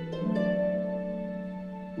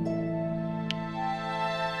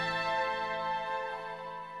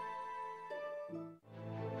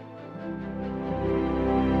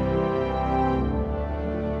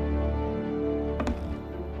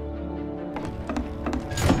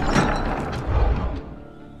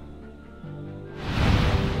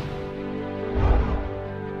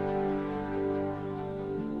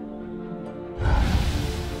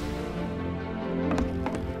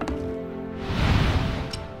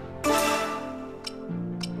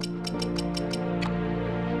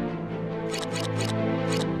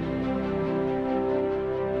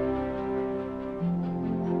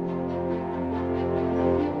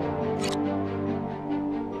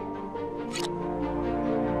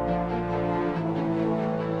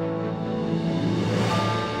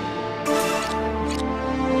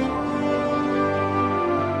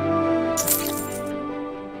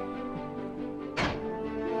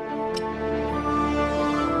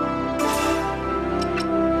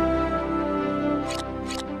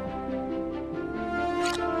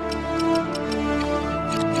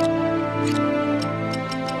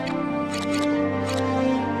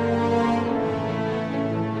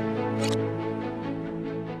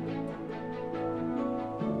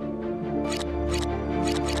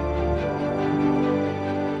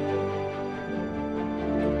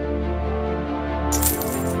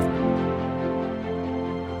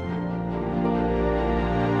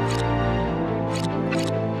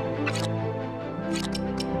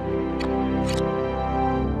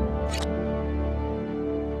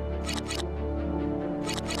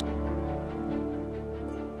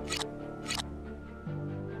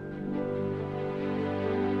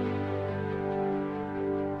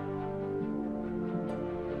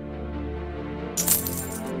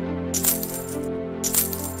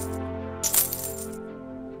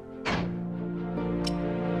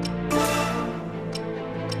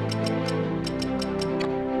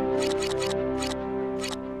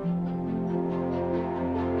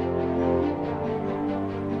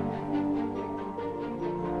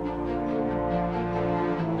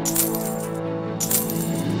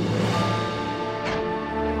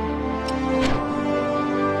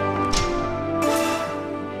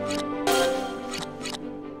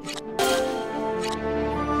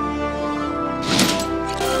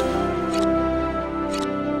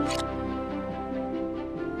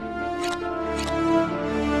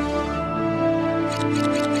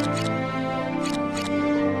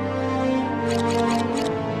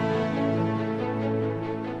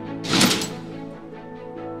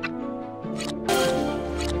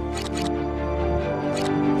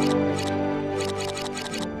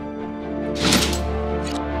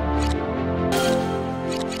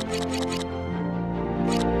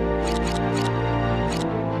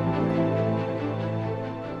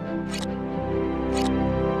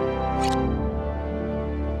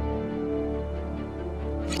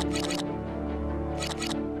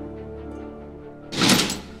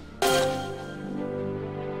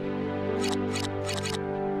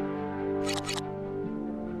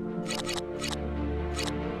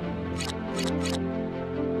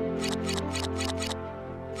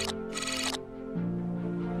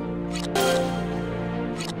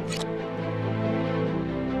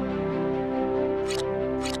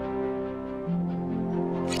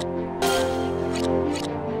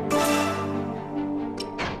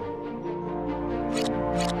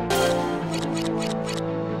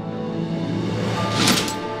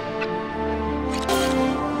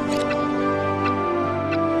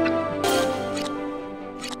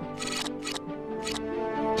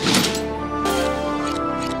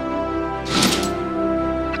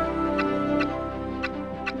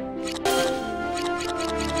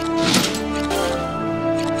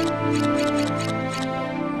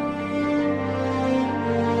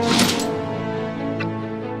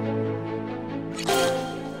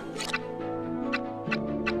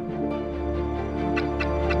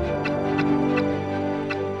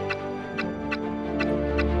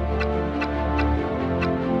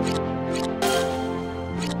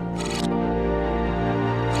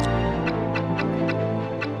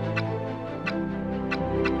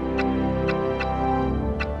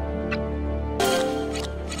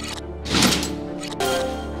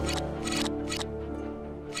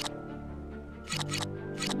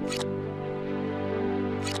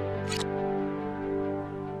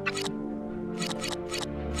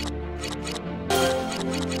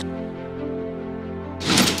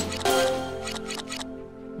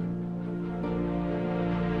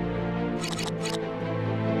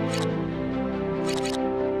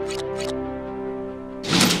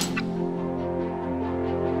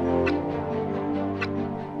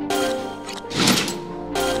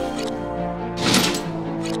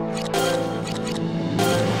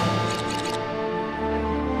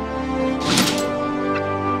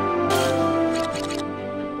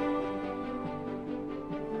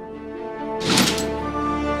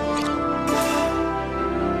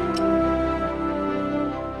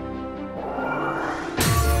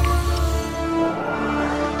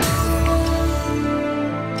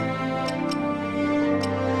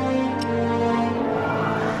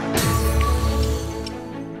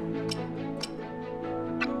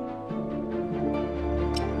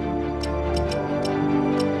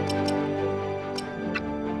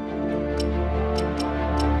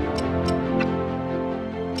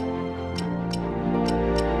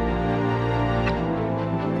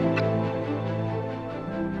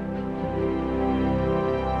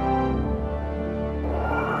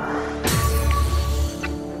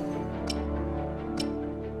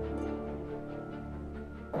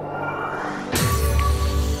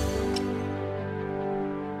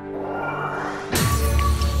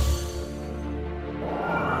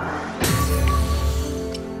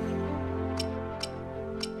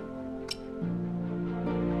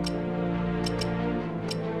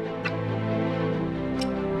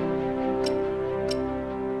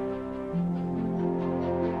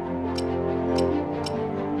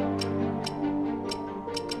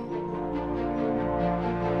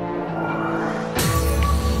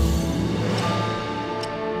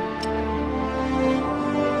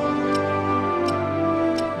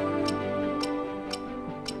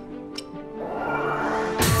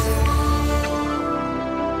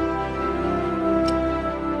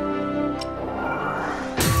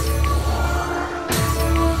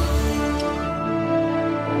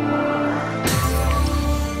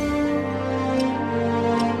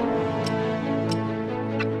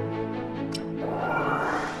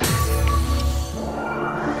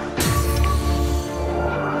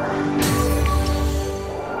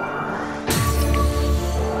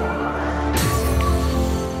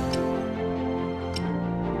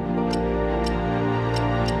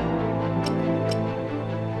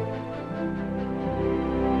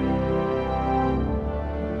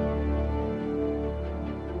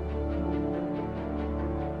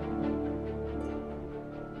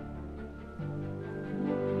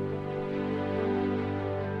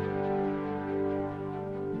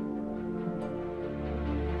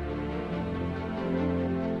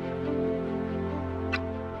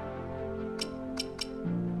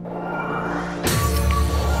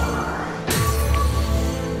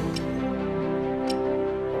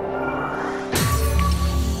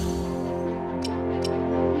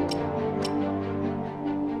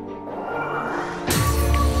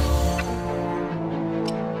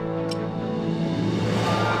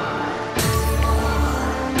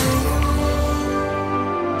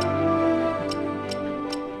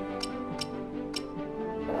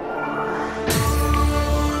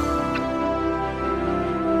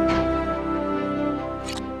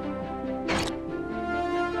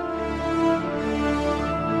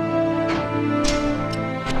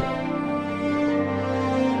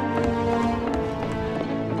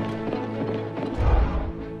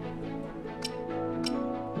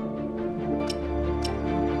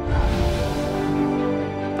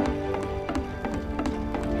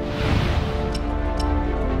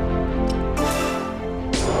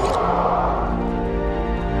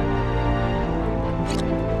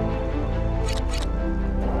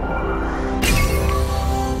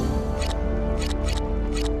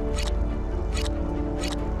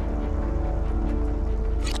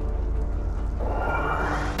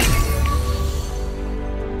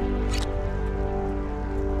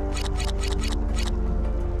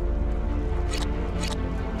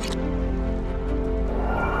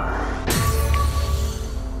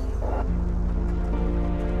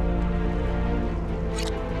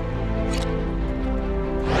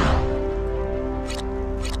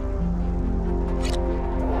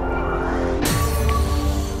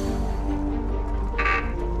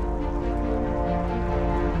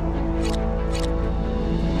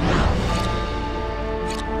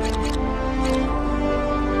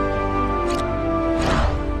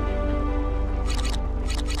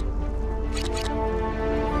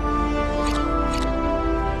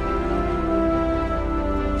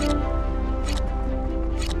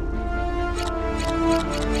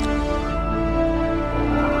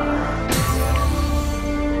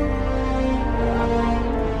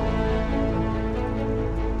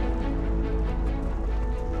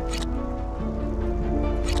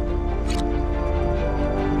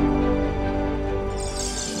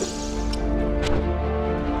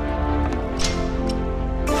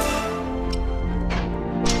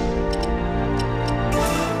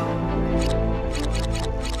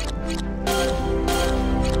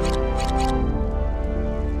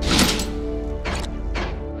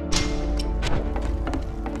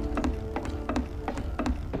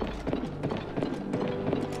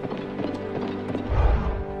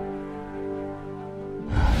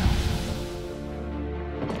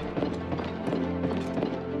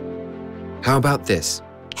 How about this?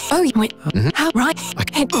 Oh, wait. How? Right.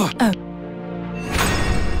 Oh.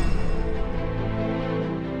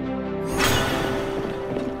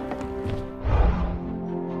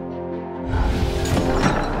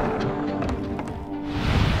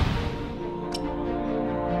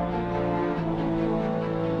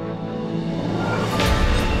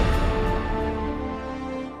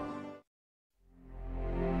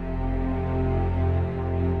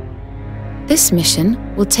 This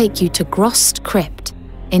mission will take you to Grost Crypt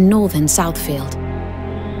in northern Southfield.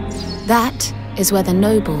 That is where the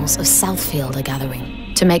nobles of Southfield are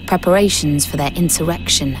gathering to make preparations for their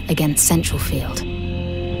insurrection against Centralfield.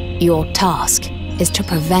 Your task is to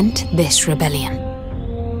prevent this rebellion.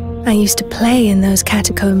 I used to play in those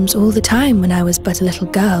catacombs all the time when I was but a little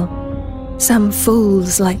girl. Some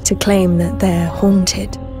fools like to claim that they're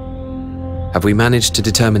haunted. Have we managed to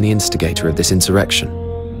determine the instigator of this insurrection?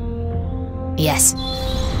 Yes,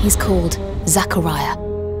 he's called Zachariah,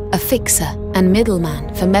 a fixer and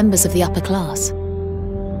middleman for members of the upper class.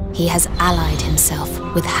 He has allied himself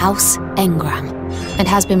with House Engram and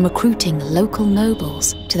has been recruiting local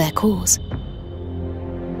nobles to their cause.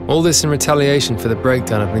 All this in retaliation for the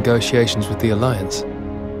breakdown of negotiations with the Alliance?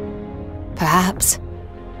 Perhaps.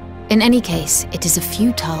 In any case, it is a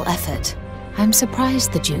futile effort. I'm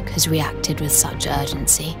surprised the Duke has reacted with such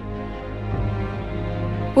urgency.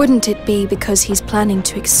 Wouldn't it be because he's planning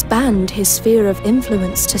to expand his sphere of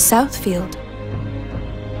influence to Southfield?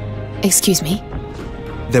 Excuse me?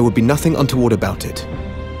 There would be nothing untoward about it.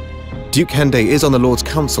 Duke Hende is on the Lord's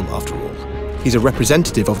Council, after all. He's a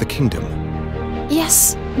representative of the kingdom.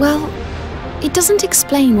 Yes, well, it doesn't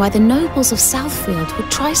explain why the nobles of Southfield would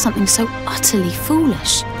try something so utterly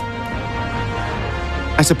foolish.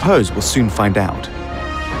 I suppose we'll soon find out.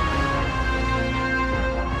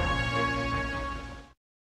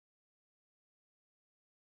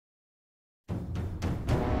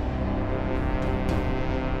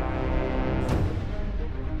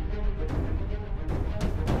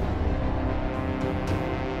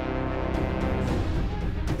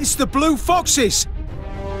 It's the Blue Foxes!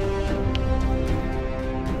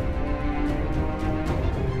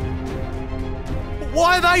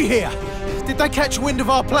 Why are they here? Did they catch wind of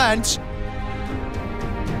our plans?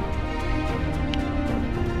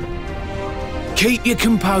 Keep your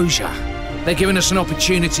composure. They're giving us an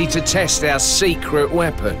opportunity to test our secret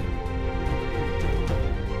weapon.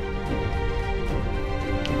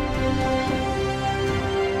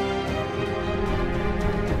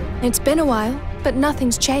 It's been a while, but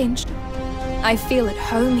nothing's changed. I feel at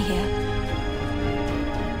home here.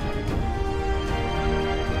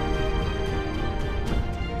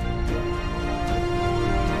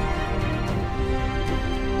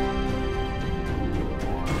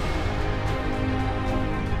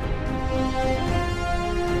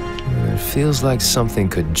 It feels like something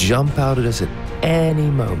could jump out at us at any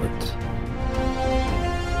moment.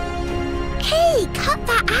 Hey, cut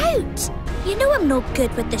that out! You know I'm no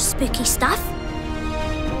good with this spooky stuff.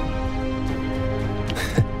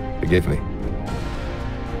 Forgive me.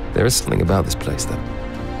 There is something about this place, though.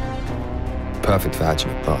 Perfect for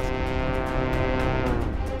hatching a plot.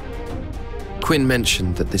 Quinn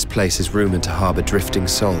mentioned that this place is rumored to harbor drifting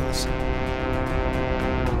souls.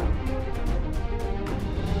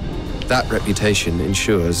 That reputation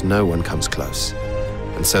ensures no one comes close,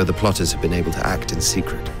 and so the plotters have been able to act in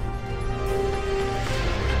secret.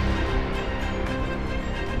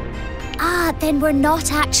 Then we're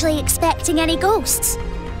not actually expecting any ghosts.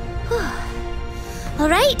 All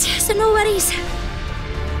right, so no worries.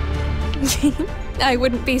 I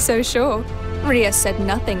wouldn't be so sure. Rhea said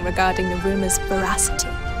nothing regarding the rumor's veracity.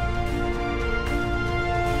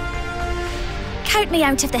 Count me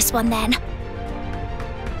out of this one, then.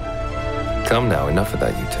 Come now, enough of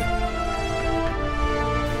that, you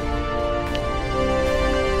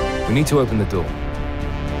two. We need to open the door.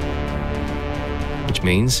 Which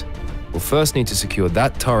means we'll first need to secure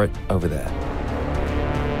that turret over there.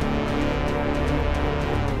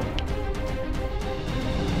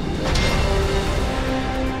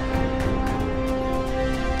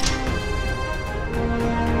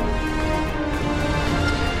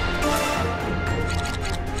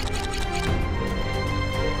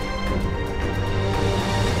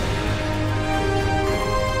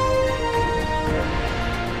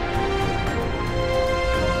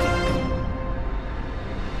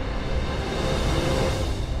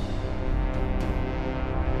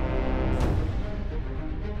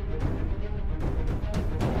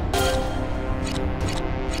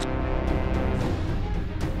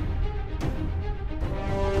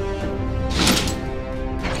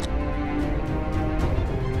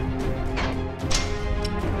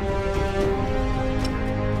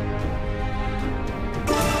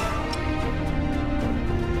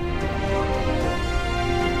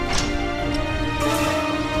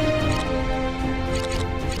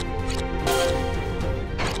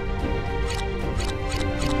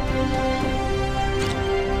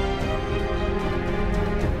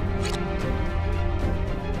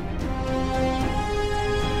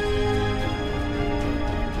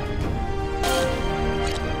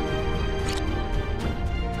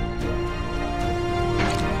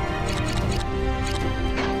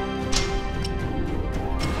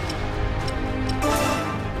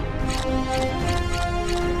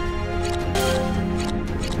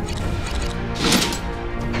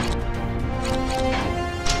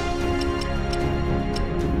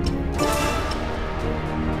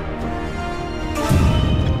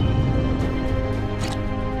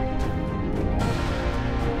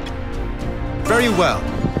 Very well.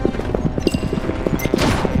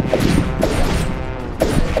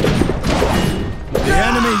 The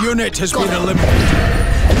enemy unit has been eliminated.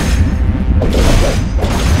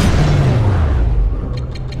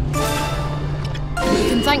 You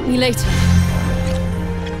can thank me later.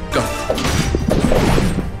 Go.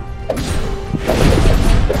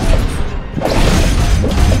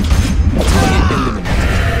 Target eliminated.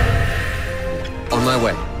 On my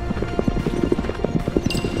way.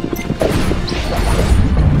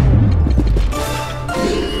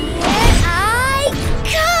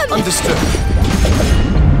 Understood.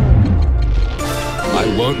 I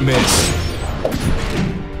won't miss.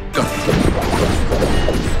 Go.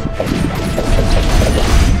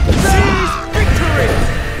 Seize victory!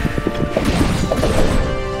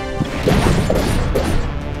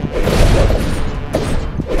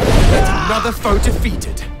 Let another foe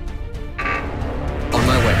defeated. On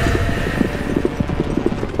my way.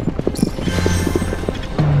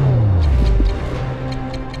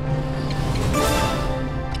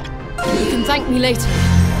 You can thank me later.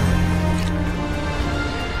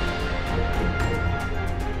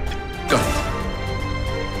 Go.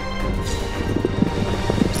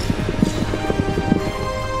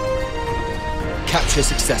 Capture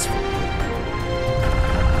successful.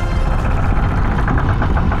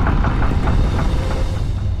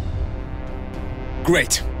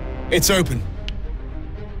 Great. It's open.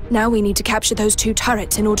 Now we need to capture those 2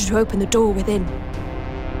 turrets in order to open the door within.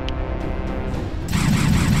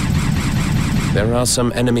 There are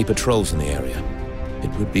some enemy patrols in the area. It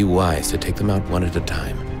would be wise to take them out one at a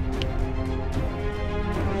time.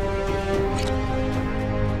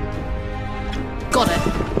 Got it.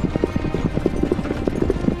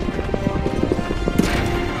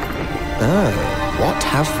 Oh, what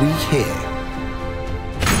have we here?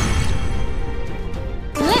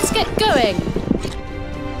 Let's get going!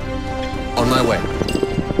 On my way.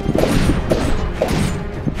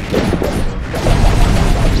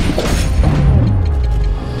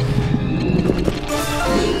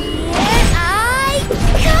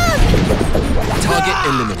 Target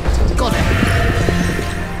eliminated. Got it.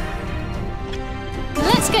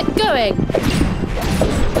 Let's get going!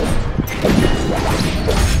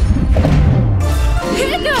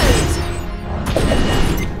 Here goes!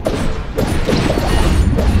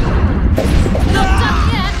 Not done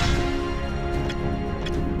yet!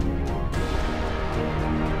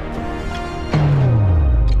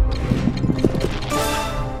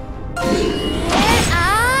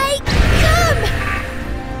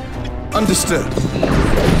 Understood.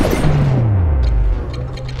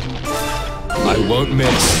 I won't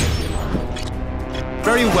miss.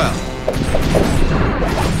 Very well.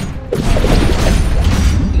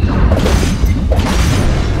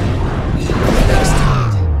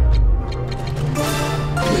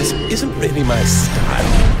 This isn't really my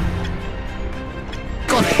style.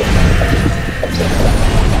 Got it.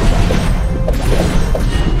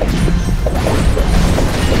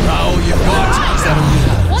 Now you've got. Is that all you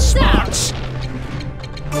have? What's that?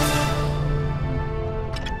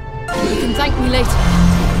 You can thank me later.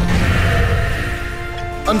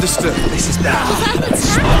 Understood. This is now. Was that an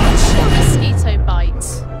attack or mosquito bite?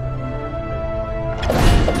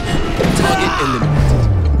 Target eliminated.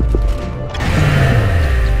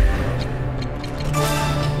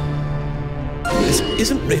 This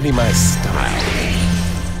isn't really my style.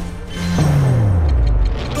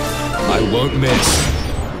 I won't miss.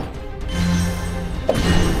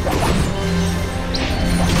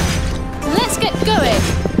 Let's get going!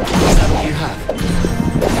 Is that all you have?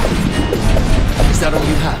 Is that all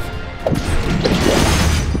you have?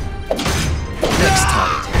 Next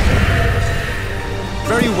target.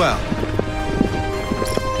 Very well.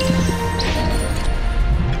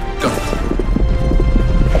 Go.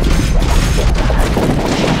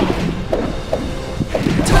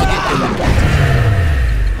 Target eliminated.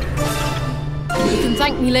 You can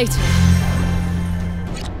thank me later.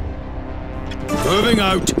 Moving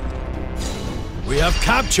out. We have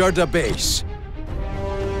captured a base.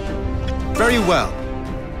 Very well.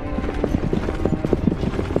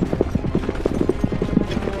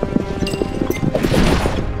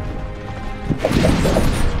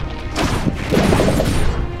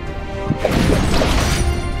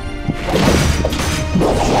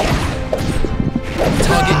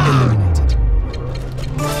 Target eliminated.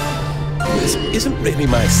 This isn't really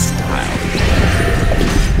my style.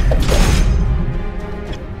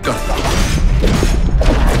 Go.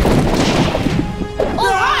 All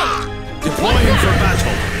right! Deploying for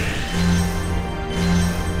battle.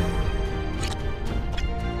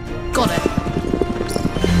 Got it.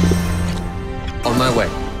 On my way.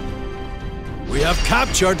 We have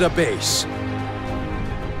captured a base.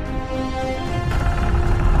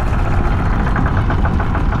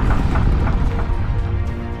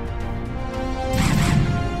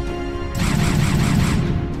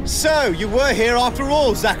 So, you were here after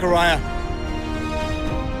all, Zachariah.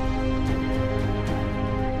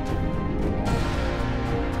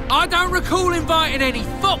 I don't recall inviting any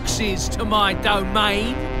foxes to my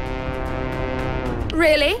domain.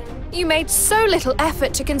 Really? You made so little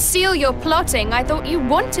effort to conceal your plotting, I thought you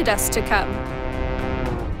wanted us to come.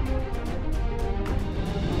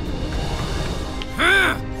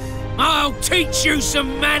 I'll teach you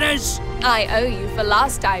some manners! I owe you for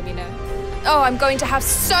last time, you know. Oh, I'm going to have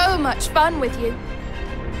so much fun with you.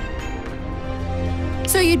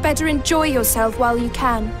 So you'd better enjoy yourself while you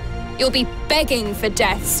can. You'll be begging for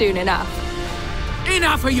death soon enough.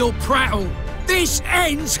 Enough of your prattle! This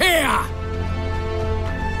ends here!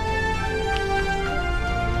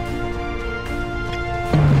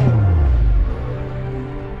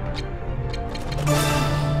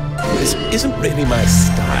 This isn't really my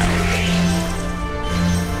style.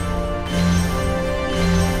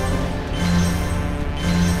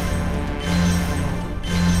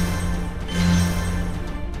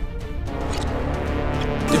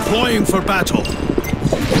 Deploying for battle. Here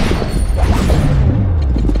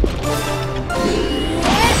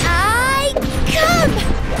I come!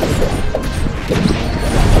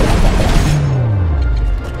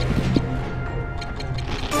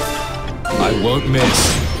 I won't miss.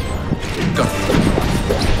 Go.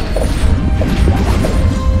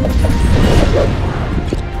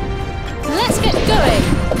 Let's get going.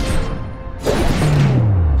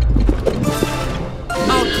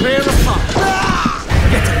 I'll clear the path.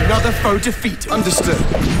 Yet another foe defeated. Understood.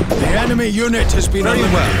 The enemy unit has been very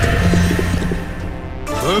well.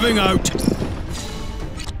 Moving out.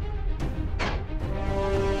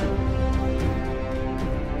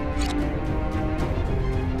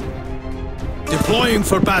 Deploying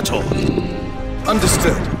for battle.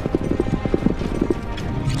 Understood.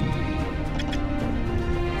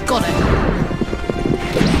 Got it.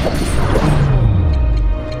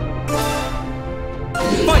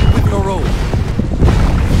 Fight with your own.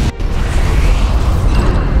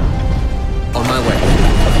 On my way.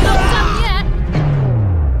 Not done yet.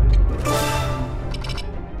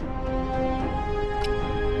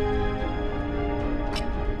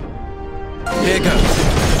 Here goes.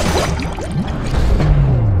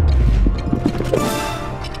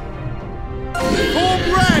 Form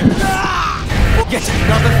rank! Yet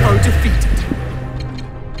another foe defeated.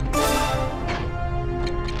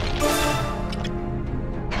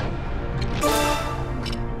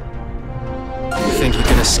 You think you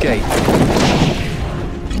can escape?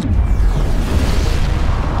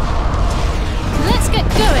 Let's get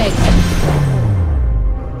going.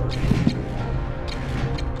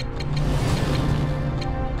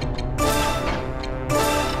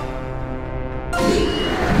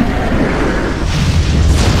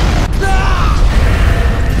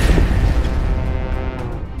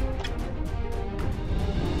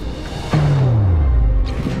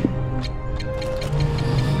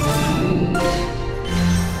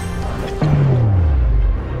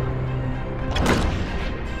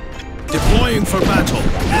 Deploying for battle.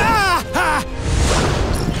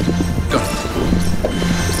 Go.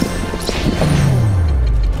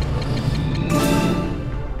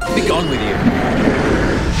 Be gone with you.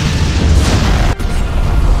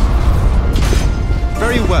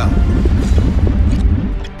 Very well.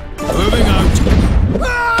 Moving out.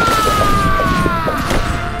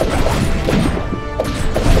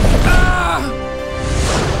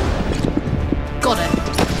 Got it.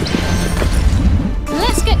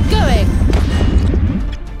 Let's get going.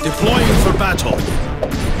 Deploying for battle.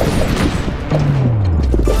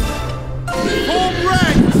 Form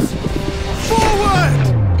ranks! Forward!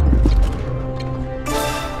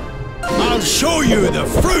 I'll show you the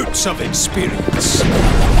fruits of experience.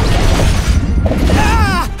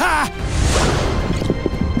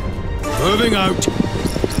 Moving out.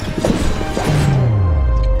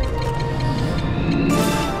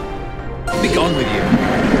 Be gone with you.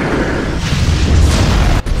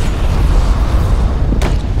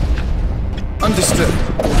 Understood.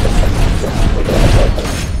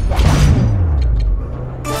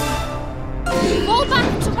 Fall back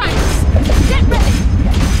to ranks. Get ready.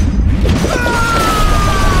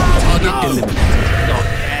 Target eliminated. Not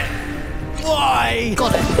yet. Why?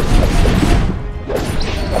 Got it.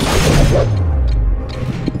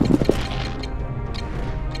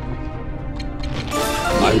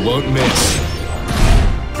 I won't miss.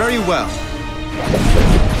 Very well.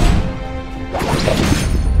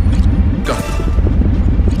 Go.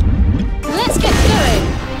 Let's get going.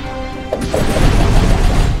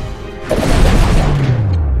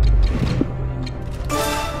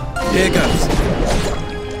 Here goes.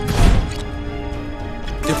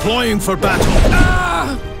 Deploying for battle.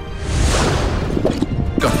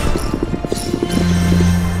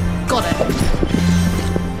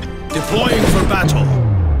 Deploying for battle.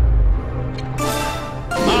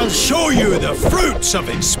 I'll show you the fruits of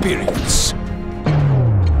experience.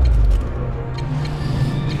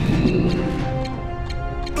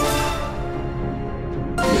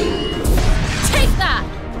 Take that!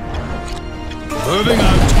 Moving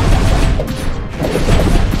out.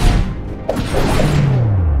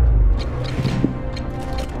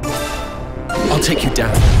 I'll take you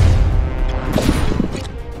down.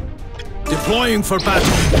 Deploying for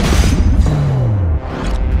battle.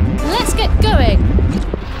 Let's get going!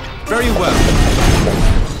 Very well.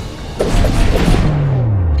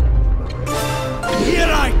 Here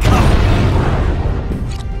I come!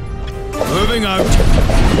 Moving out.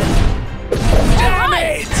 Damn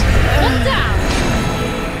it! One down!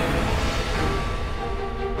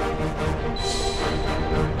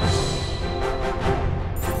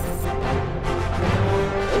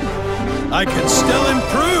 I can still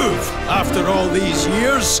improve after all these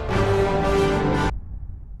years.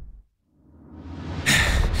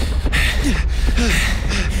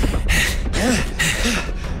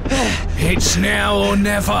 It's now or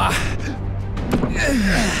never.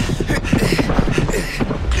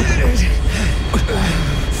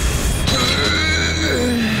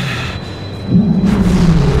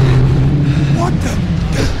 What the?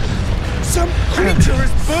 Some creature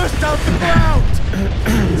has burst out the ground!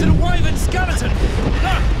 Is it a wyvern skeleton?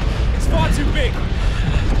 No! It's far too big!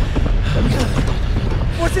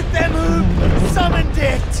 Was it them who summoned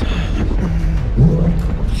it?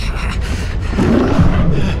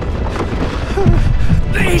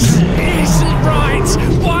 This isn't right!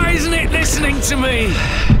 Why isn't it listening to me?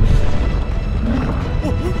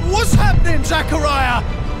 What's happening, Zachariah?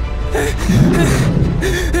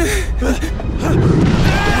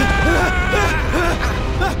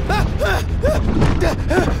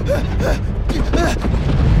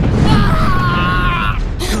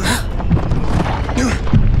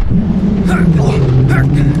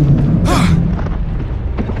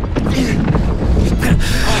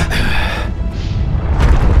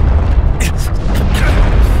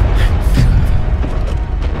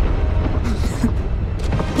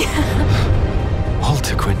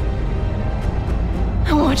 Waltaquin.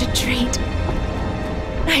 What a treat.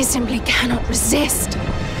 I simply cannot resist.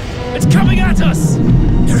 It's coming at us!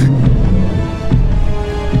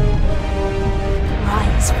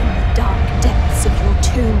 Rise from the dark depths of your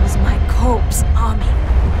tombs, my corpse army.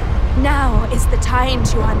 Now is the time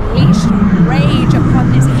to unleash your rage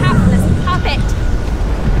upon this hapless puppet.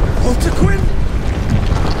 Waltaquin?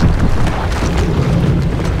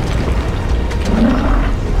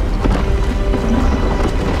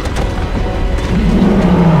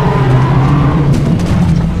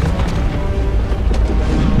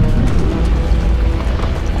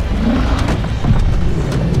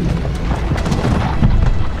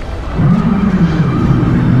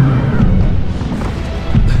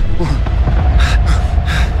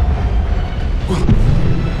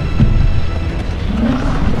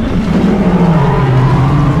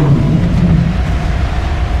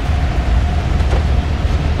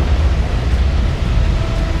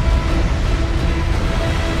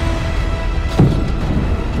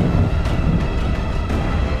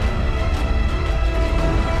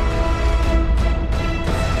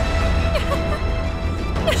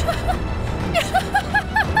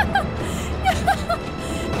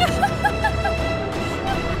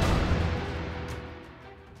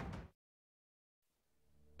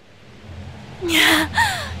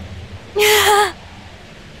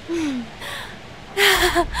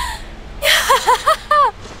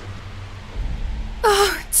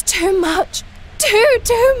 Oh, it's too much.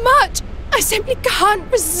 Too much. I simply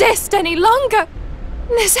can't resist any longer.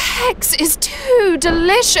 This hex is too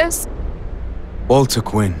delicious.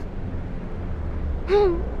 Waltaquin.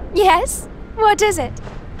 Yes? What is it?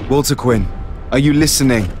 Waltaquin, are you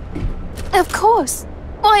listening? Of course.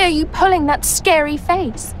 Why are you pulling that scary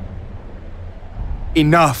face?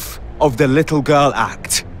 Enough of the little girl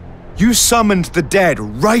act. You summoned the dead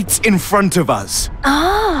right in front of us.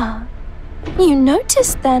 Ah, you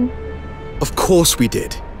noticed then? Of course we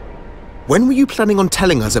did. When were you planning on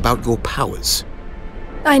telling us about your powers?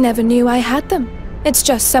 I never knew I had them. It's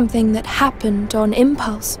just something that happened on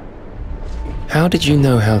impulse. How did you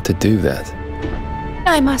know how to do that?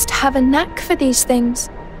 I must have a knack for these things.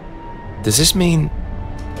 Does this mean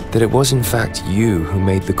that it was in fact you who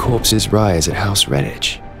made the corpses rise at House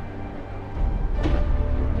Redditch?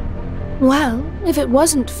 Well, if it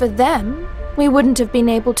wasn't for them, we wouldn't have been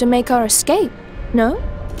able to make our escape, no?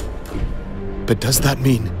 But does that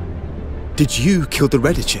mean... did you kill the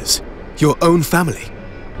Redditches? Your own family?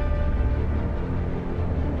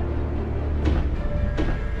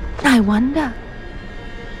 I wonder.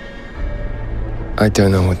 I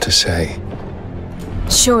don't know what to say.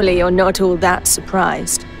 Surely you're not all that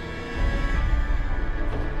surprised.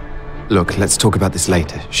 Look, let's talk about this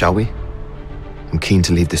later, shall we? I'm keen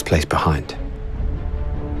to leave this place behind.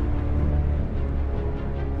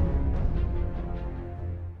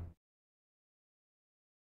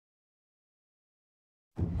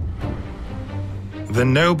 The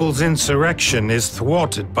nobles' insurrection is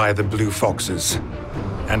thwarted by the Blue Foxes,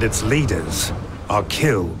 and its leaders are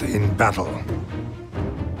killed in battle.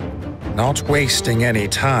 Not wasting any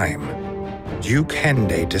time, Duke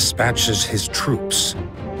Hende dispatches his troops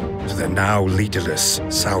to the now leaderless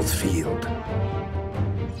Southfield.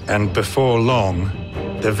 And before long,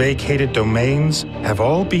 the vacated domains have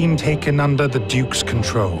all been taken under the Duke's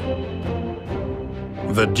control.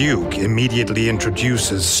 The Duke immediately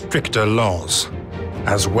introduces stricter laws,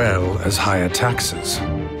 as well as higher taxes.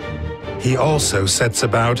 He also sets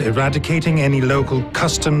about eradicating any local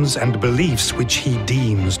customs and beliefs which he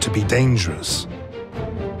deems to be dangerous.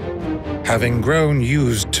 Having grown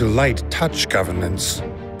used to light touch governance,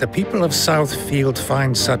 the people of Southfield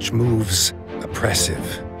find such moves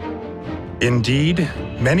oppressive. Indeed,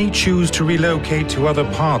 many choose to relocate to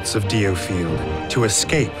other parts of Diofield to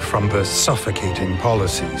escape from the suffocating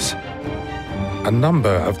policies. A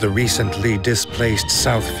number of the recently displaced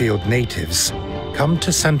Southfield natives come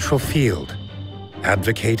to Central Field,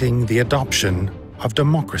 advocating the adoption of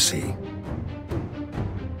democracy.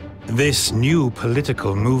 This new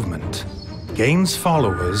political movement gains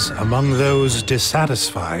followers among those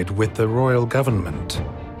dissatisfied with the royal government.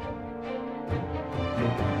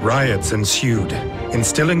 Riots ensued.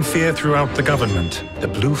 Instilling fear throughout the government, the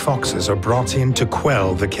Blue Foxes are brought in to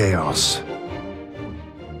quell the chaos.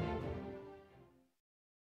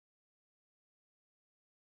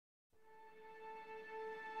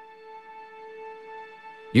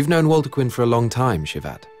 You've known Waltaquin for a long time,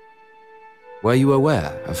 Shivat. Were you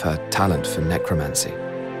aware of her talent for necromancy?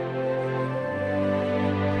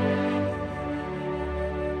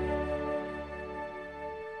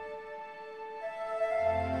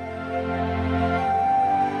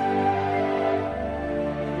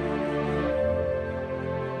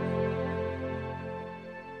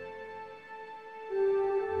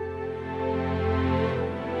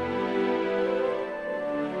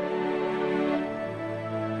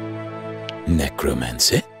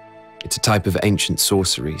 Necromancy? It's a type of ancient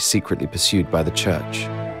sorcery secretly pursued by the Church.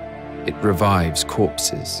 It revives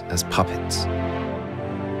corpses as puppets.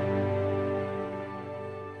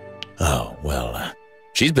 Oh, well,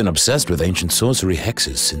 she's been obsessed with ancient sorcery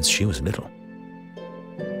hexes since she was little.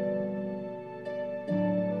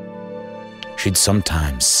 She'd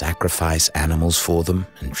sometimes sacrifice animals for them,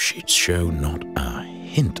 and she'd show not a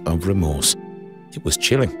hint of remorse. It was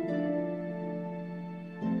chilling.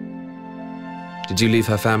 Did you leave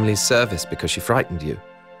her family's service because she frightened you?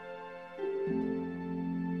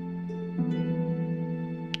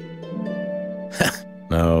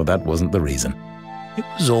 No, that wasn't the reason. It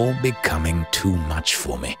was all becoming too much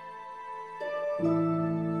for me.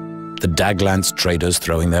 The Daglance traders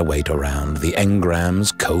throwing their weight around, the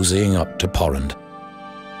engrams cozying up to Porrand.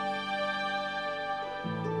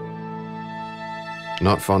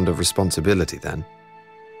 Not fond of responsibility, then?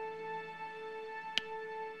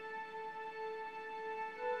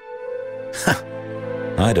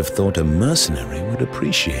 I'd have thought a mercenary would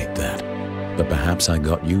appreciate that, but perhaps I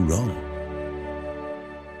got you wrong.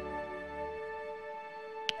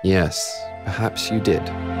 Yes, perhaps you did.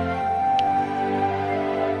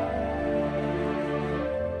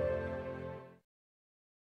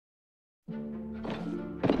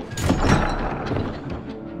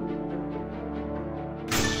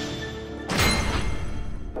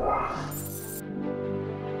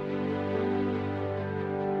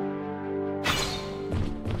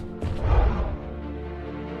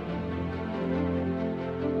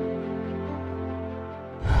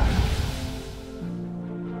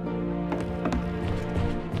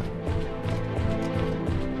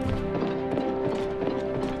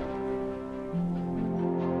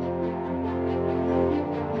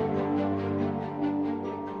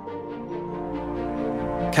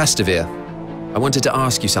 Castavir, I wanted to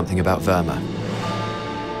ask you something about Verma.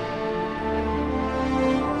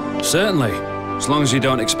 Certainly, as long as you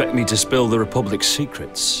don't expect me to spill the Republic's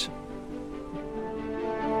secrets.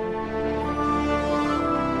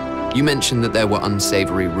 You mentioned that there were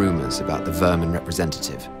unsavory rumors about the Vermin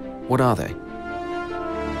representative. What are they?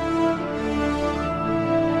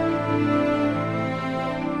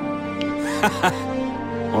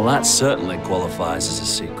 Well, that certainly qualifies as a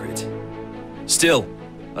secret. Still,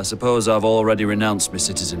 I suppose I've already renounced my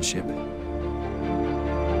citizenship.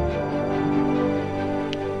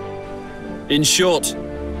 In short,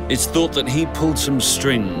 it's thought that he pulled some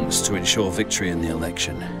strings to ensure victory in the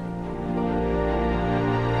election.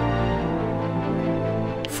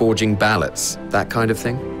 Forging ballots, that kind of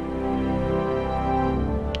thing?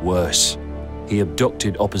 Worse, he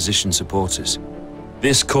abducted opposition supporters.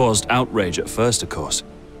 This caused outrage at first, of course.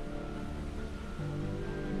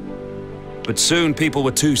 But soon people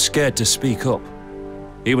were too scared to speak up.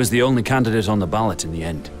 He was the only candidate on the ballot in the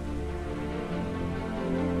end.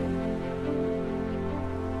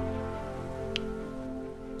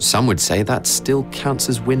 Some would say that still counts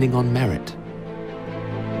as winning on merit.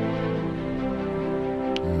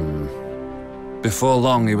 Before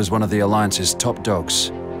long, he was one of the Alliance's top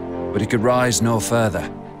dogs, but he could rise no further.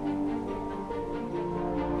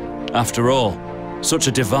 After all, such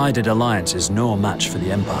a divided alliance is no match for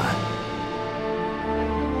the Empire.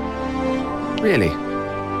 Really?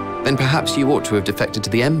 Then perhaps you ought to have defected to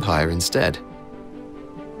the Empire instead.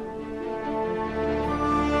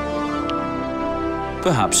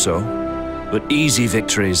 Perhaps so, but easy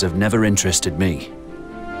victories have never interested me.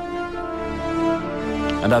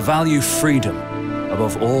 And I value freedom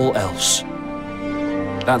above all else.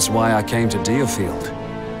 That's why I came to Diofield,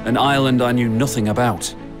 an island I knew nothing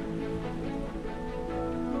about.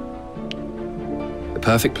 The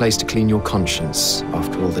perfect place to clean your conscience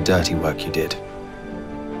after all the dirty work you did.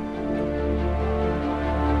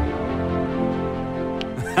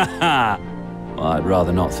 Haha! Well, I'd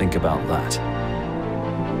rather not think about that.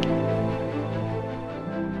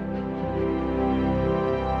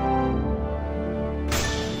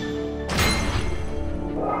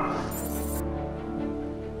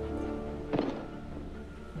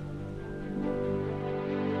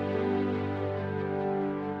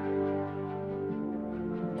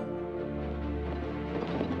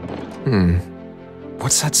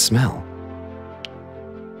 What's that smell?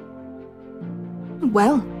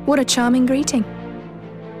 Well, what a charming greeting.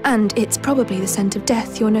 And it's probably the scent of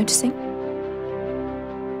death you're noticing.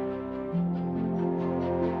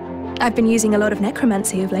 I've been using a lot of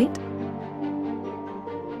necromancy of late.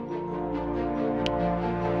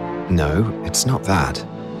 No, it's not that.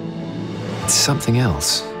 It's something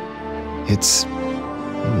else. It's...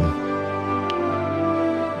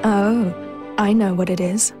 Oh, I know what it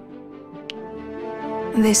is.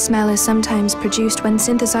 This smell is sometimes produced when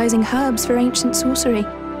synthesizing herbs for ancient sorcery.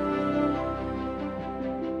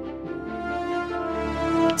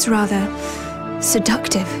 It's rather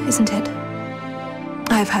seductive, isn't it?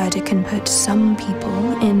 I've heard it can put some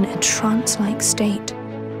people in a trance-like state.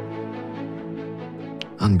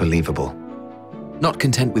 Unbelievable. Not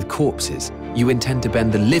content with corpses, you intend to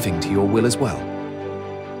bend the living to your will as well.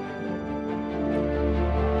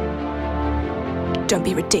 Don't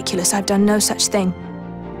be ridiculous, I've done no such thing.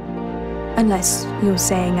 Unless you're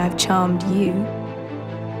saying I've charmed you.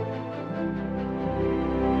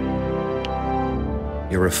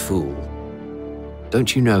 You're a fool.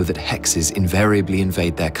 Don't you know that hexes invariably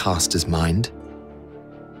invade their caster's mind?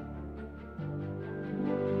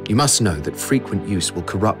 You must know that frequent use will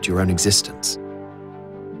corrupt your own existence.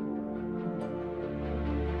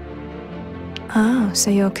 Oh, so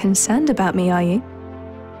you're concerned about me, are you?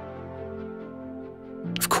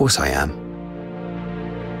 Of course I am.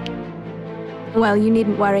 Well, you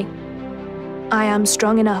needn't worry. I am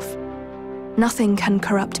strong enough. Nothing can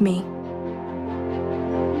corrupt me.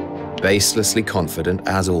 Baselessly confident,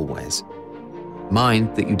 as always.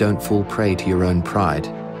 Mind that you don't fall prey to your own pride.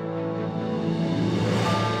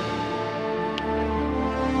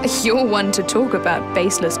 You're one to talk about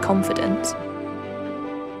baseless confidence.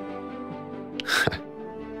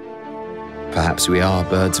 Perhaps we are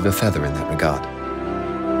birds of a feather in that regard.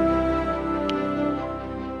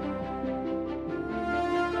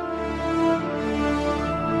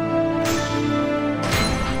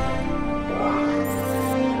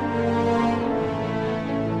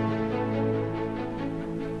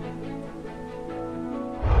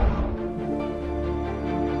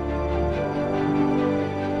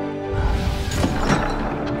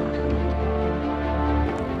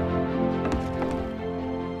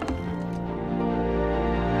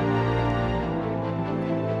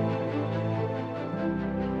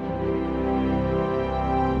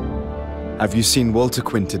 Have you seen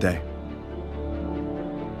Waltaquin today?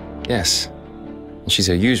 Yes. She's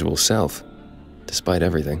her usual self, despite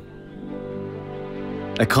everything.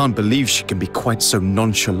 I can't believe she can be quite so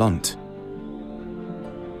nonchalant.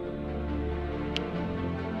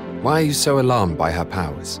 Why are you so alarmed by her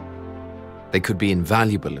powers? They could be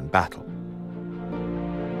invaluable in battle.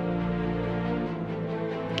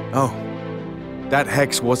 Oh, that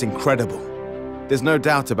hex was incredible. There's no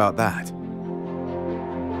doubt about that.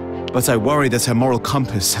 but I worry that her moral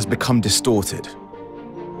compass has become distorted.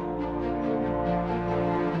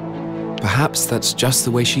 Perhaps that's just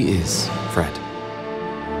the way she is, Fred.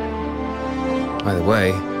 Either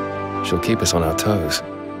way, she'll keep us on our toes.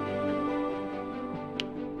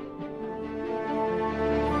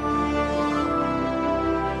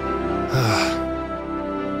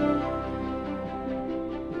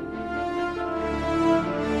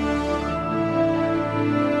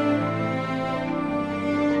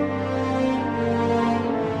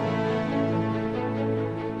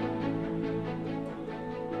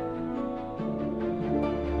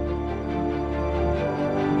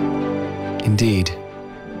 Indeed.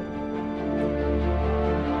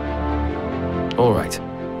 All right.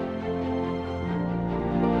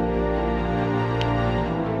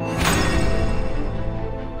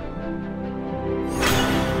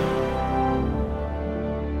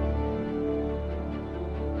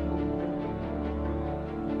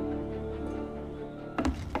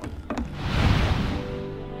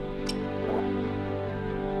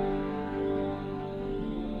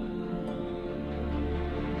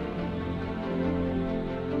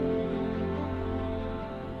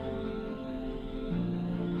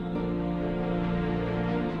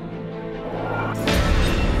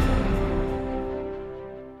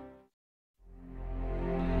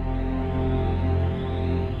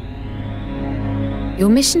 Your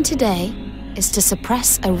mission today is to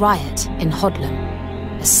suppress a riot in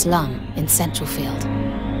Hodlam, a slum in Centralfield.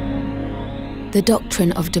 The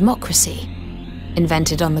doctrine of democracy,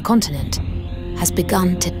 invented on the continent, has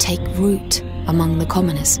begun to take root among the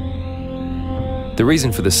commoners. The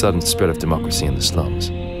reason for the sudden spread of democracy in the slums,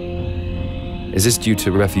 is this due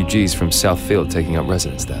to refugees from Southfield taking up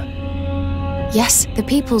residence there? Yes, the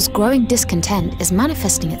people's growing discontent is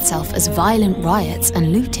manifesting itself as violent riots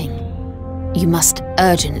and looting. You must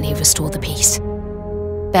urgently restore the peace.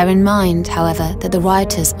 Bear in mind, however, that the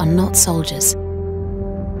rioters are not soldiers.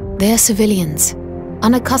 They are civilians,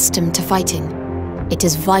 unaccustomed to fighting. It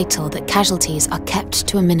is vital that casualties are kept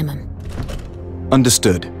to a minimum.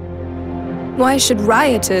 Understood. Why should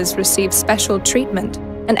rioters receive special treatment?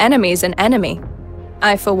 An enemy's an enemy.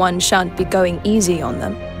 I, for one, shan't be going easy on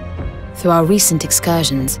them. Through our recent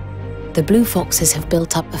excursions, the Blue Foxes have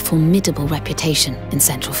built up a formidable reputation in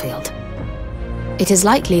Centralfield. It is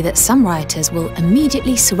likely that some rioters will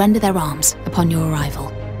immediately surrender their arms upon your arrival.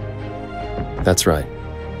 That's right.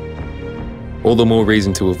 All the more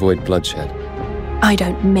reason to avoid bloodshed. I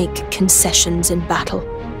don't make concessions in battle.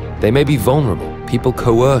 They may be vulnerable, people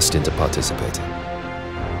coerced into participating.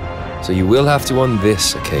 So you will have to on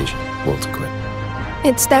this occasion, Waltaquin.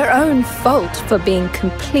 It's their own fault for being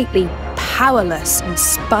completely powerless and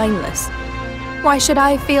spineless. Why should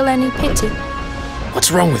I feel any pity?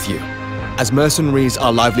 What's wrong with you? As mercenaries,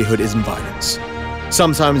 our livelihood is in violence.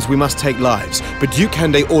 Sometimes we must take lives, but Duke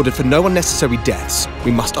Hende ordered for no unnecessary deaths.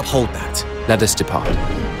 We must uphold that. Let us depart.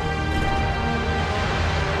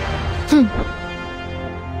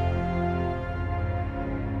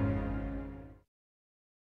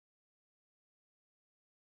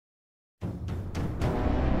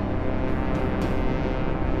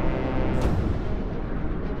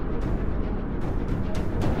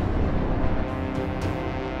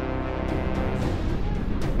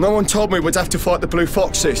 No one told me we'd have to fight the Blue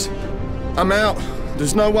Foxes. I'm out.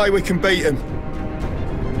 There's no way we can beat them.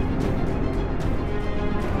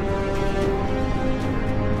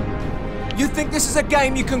 You think this is a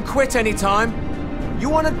game you can quit any time? You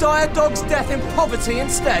want to die a dog's death in poverty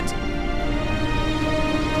instead?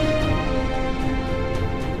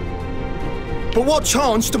 But what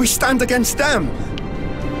chance do we stand against them?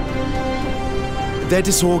 They're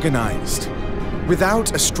disorganized.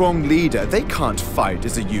 Without a strong leader, they can't fight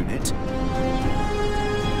as a unit.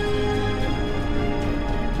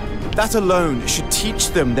 That alone should teach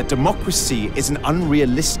them that democracy is an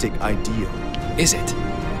unrealistic ideal. Is it?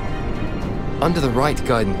 Under the right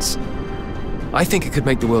guidance, I think it could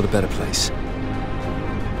make the world a better place.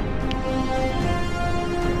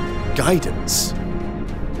 Guidance?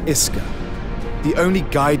 Iska, the only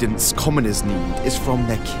guidance commoners need is from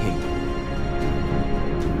their king.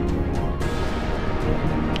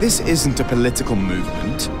 This isn't a political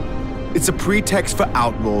movement. It's a pretext for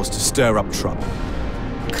outlaws to stir up trouble.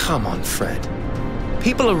 Come on, Fred.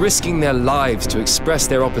 People are risking their lives to express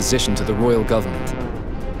their opposition to the royal government.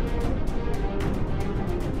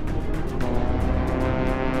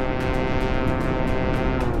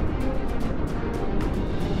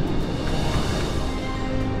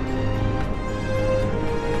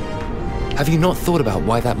 Have you not thought about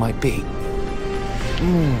why that might be?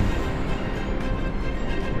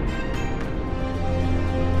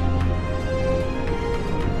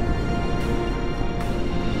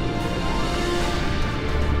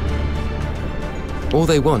 All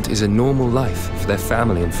they want is a normal life for their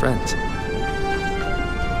family and friends.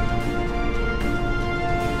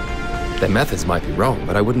 Their methods might be wrong,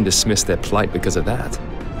 but I wouldn't dismiss their plight because of that.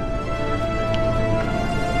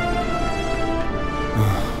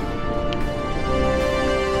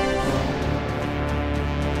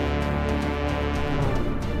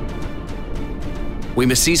 We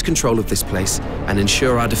must seize control of this place and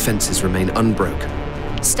ensure our defenses remain unbroken.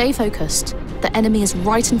 Stay focused. The enemy is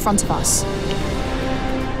right in front of us.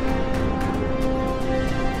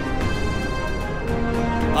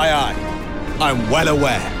 Aye, aye. I'm well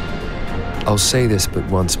aware. I'll say this but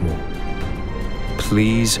once more.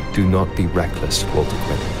 Please do not be reckless,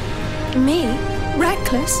 Waltaquin. Me?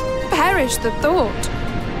 Reckless? Perish the thought.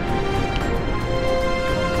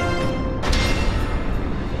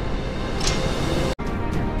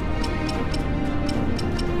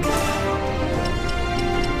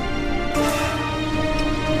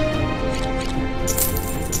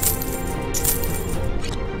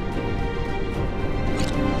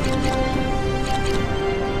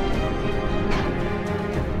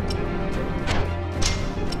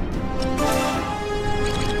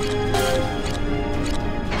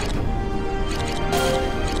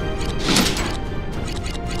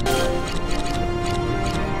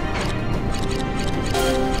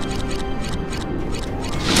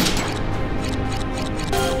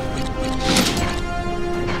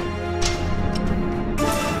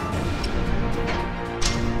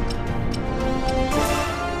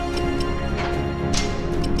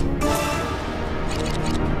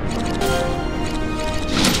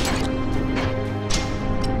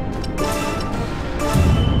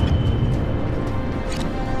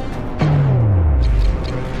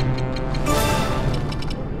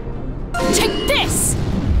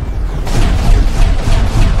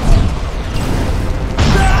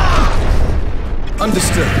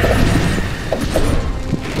 Understood.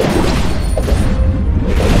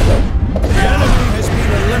 The enemy has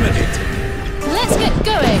been eliminated. Let's get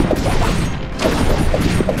going.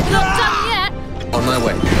 Not done yet. On my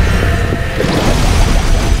way.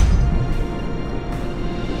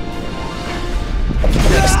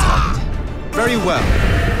 Next target. Very well.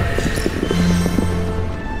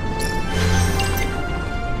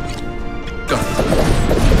 Got it.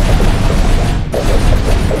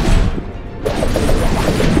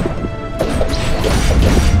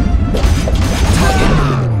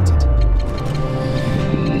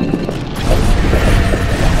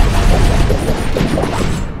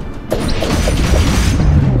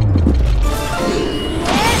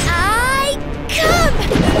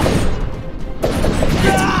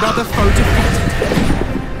 Another foe defeated.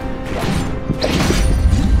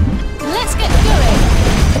 Let's get going.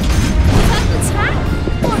 Was that an attack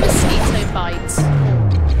or a mosquito bite?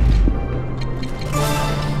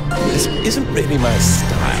 This isn't really my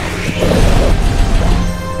style.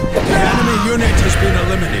 The enemy unit has been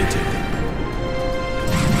eliminated.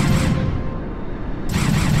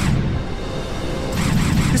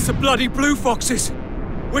 It's the bloody blue foxes.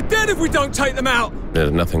 We're dead if we don't take them out.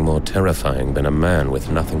 There's nothing more terrifying than a man with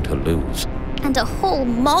nothing to lose. And a whole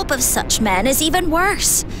mob of such men is even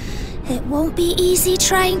worse. It won't be easy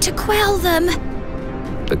trying to quell them.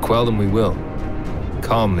 But quell them we will.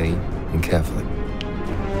 Calmly and carefully.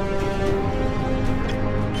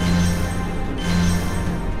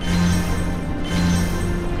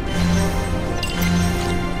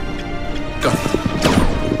 Got it.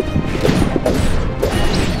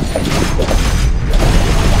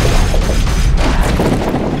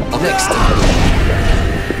 Next.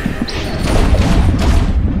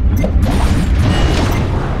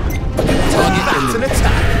 Target That's an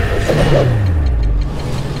attack.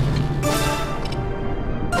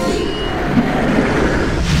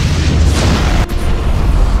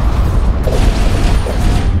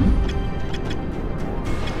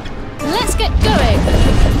 Let's get going.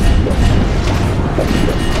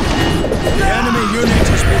 The enemy unit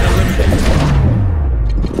has been eliminated.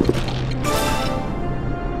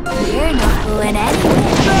 You're not going anywhere.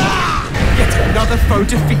 Yet another foe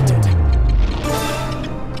defeated.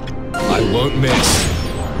 I won't miss.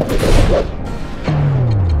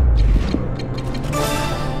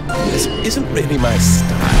 This isn't really my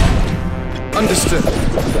style. Understood.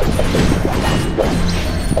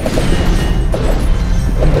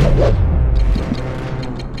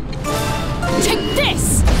 Take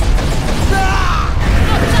this.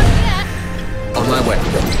 Not done yet. On my way.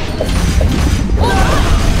 All right.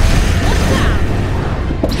 What's that?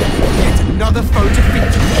 Yet another foe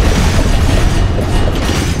defeated.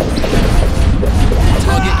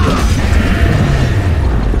 Target unit.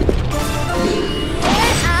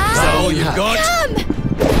 Is that all you got? Come!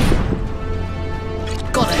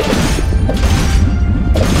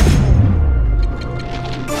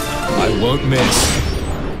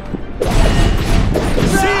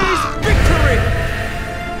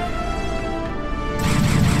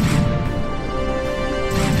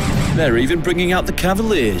 They're even bringing out the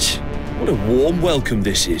Cavaliers. What a warm welcome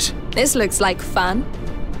this is. This looks like fun.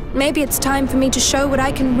 Maybe it's time for me to show what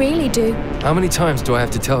I can really do. How many times do I have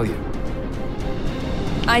to tell you?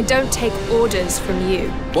 I don't take orders from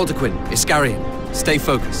you. Waltaquin, Iscarian, stay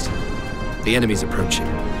focused. The enemy's approaching.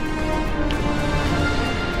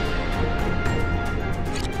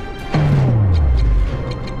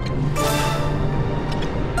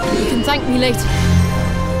 You can thank me later.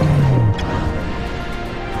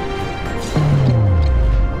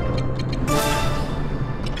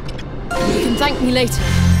 You can thank me later.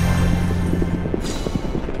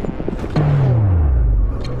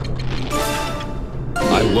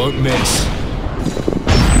 I won't miss.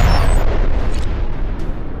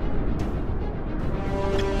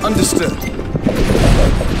 Understood.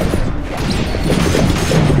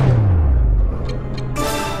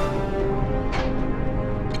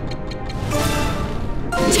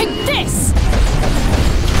 Take this!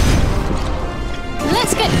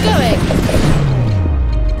 Let's get going!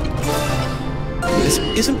 This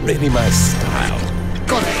isn't really my style.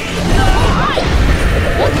 Got it! Alright!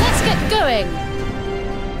 Well, let's get going!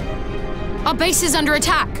 Our base is under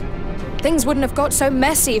attack. Things wouldn't have got so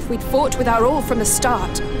messy if we'd fought with our all from the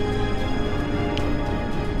start.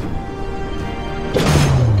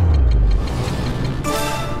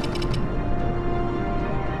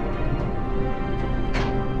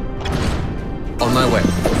 On my way.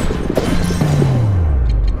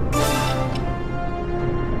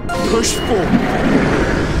 Push forward.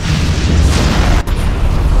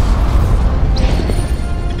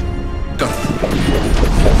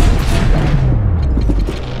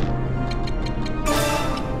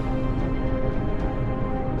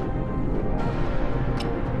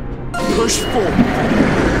 Push forward.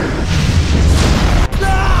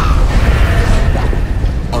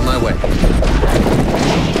 On my way.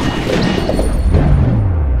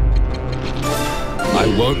 I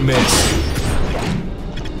won't miss.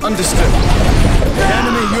 Understood. The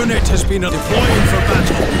enemy unit has been deploying for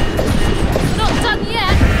battle. Not done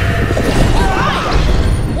yet!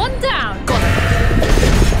 Alright! One down! Got it.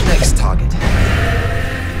 Next target.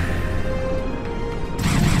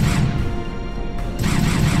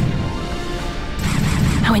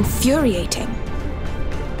 How infuriating.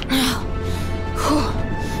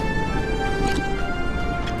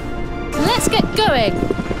 Let's get going!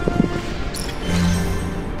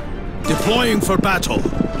 Deploying for battle.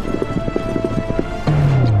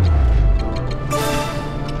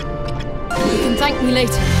 You can thank me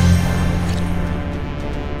later.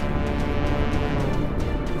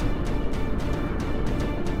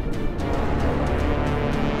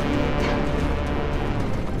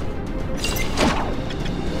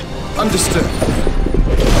 Understood.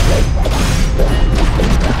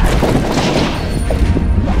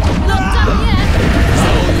 Not done yet! Is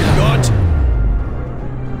that all you got?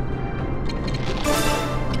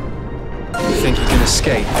 You think you can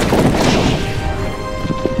escape?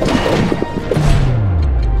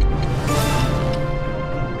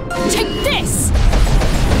 Take this!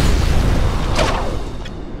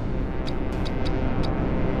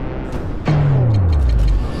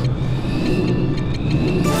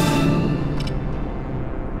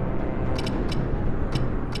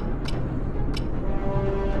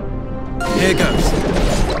 Here goes.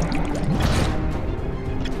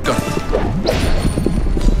 Go.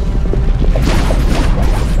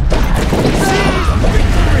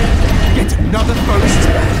 Get another post.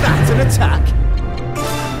 That's an attack.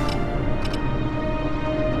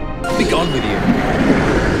 Be gone with you.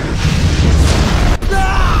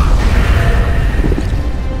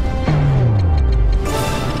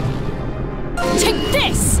 Take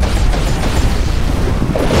this!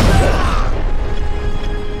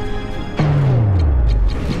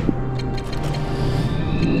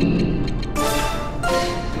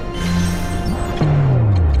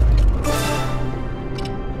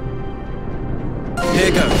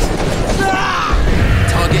 Here goes.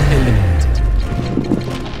 Target eliminated.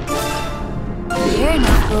 You're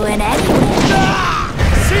not going anywhere.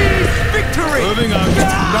 Seize victory! Moving on.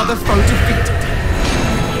 Get another foe defeated.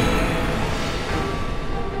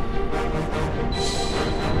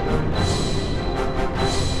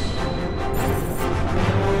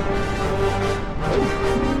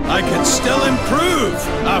 I can still improve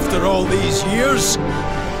after all these years.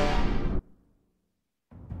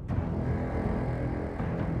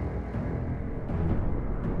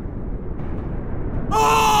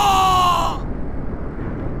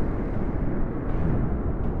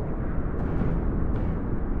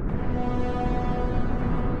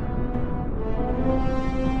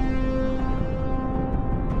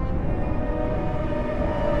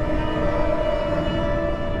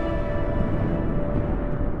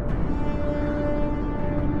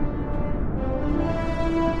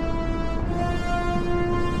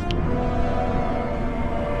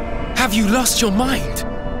 Have you lost your mind?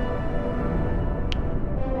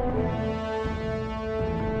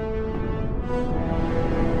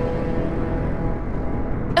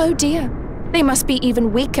 Oh dear, they must be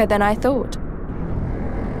even weaker than I thought.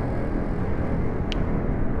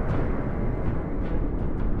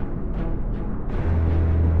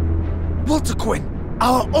 Waltaquin,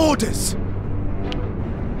 our orders!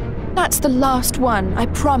 That's the last one, I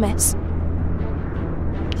promise.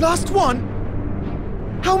 Last one?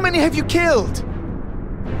 How many have you killed?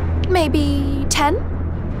 Maybe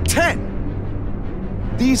 10?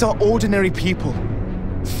 10? These are ordinary people,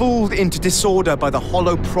 fooled into disorder by the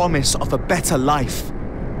hollow promise of a better life.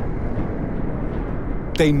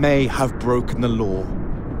 They may have broken the law,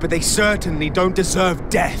 but they certainly don't deserve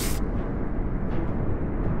death.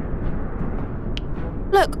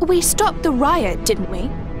 Look, we stopped the riot, didn't we?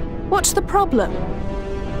 What's the problem?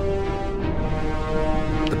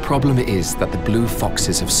 The problem is that the Blue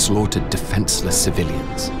Foxes have slaughtered defenseless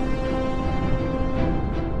civilians.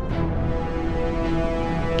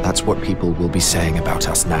 That's what people will be saying about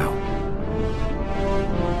us now.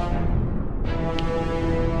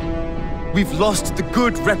 We've lost the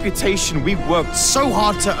good reputation we worked so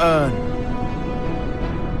hard to earn.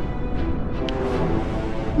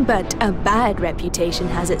 But a bad reputation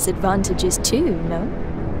has its advantages too, no?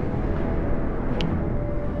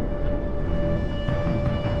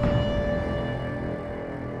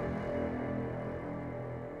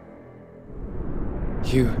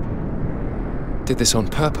 You did this on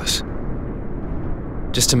purpose?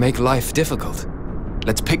 Just to make life difficult?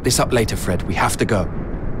 Let's pick this up later, Fred. We have to go.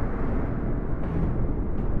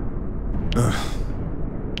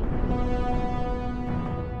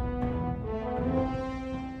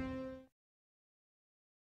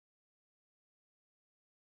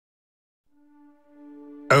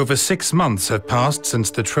 Over 6 months have passed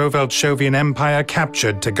since the Troveldshovian Empire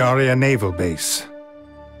captured Tagaria Naval Base.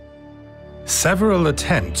 Several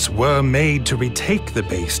attempts were made to retake the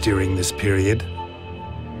base during this period,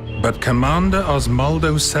 but Commander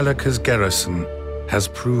Osmaldo Selica's garrison has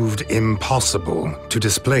proved impossible to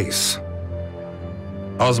displace.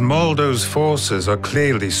 Osmaldo's forces are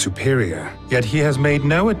clearly superior, yet he has made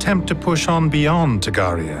no attempt to push on beyond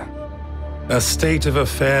Tagaria. A state of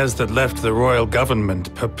affairs that left the royal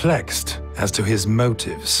government perplexed as to his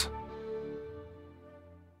motives.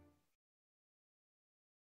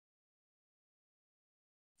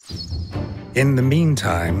 In the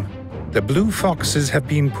meantime, the Blue Foxes have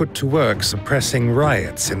been put to work suppressing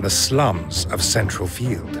riots in the slums of Central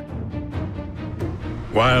Field.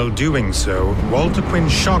 While doing so, Waltaquin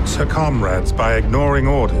shocks her comrades by ignoring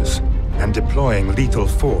orders and deploying lethal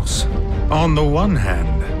force. On the one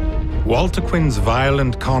hand, Waltaquin's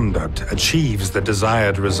violent conduct achieves the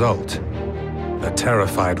desired result. The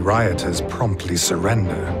terrified rioters promptly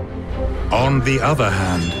surrender. On the other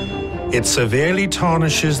hand, it severely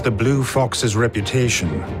tarnishes the Blue Fox's reputation,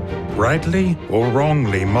 rightly or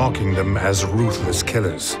wrongly mocking them as ruthless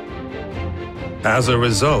killers. As a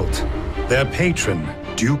result, their patron,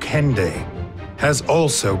 Duke Hende, has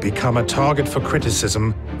also become a target for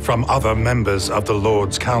criticism from other members of the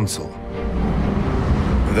Lord's Council.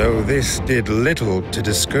 Though this did little to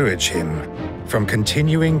discourage him from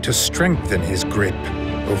continuing to strengthen his grip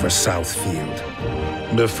over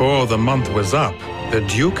Southfield. Before the month was up, the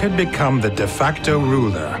Duke had become the de facto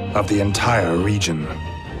ruler of the entire region.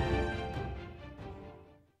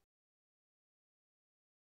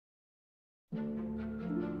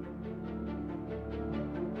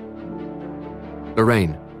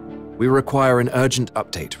 Lorraine, we require an urgent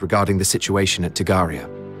update regarding the situation at Tagaria.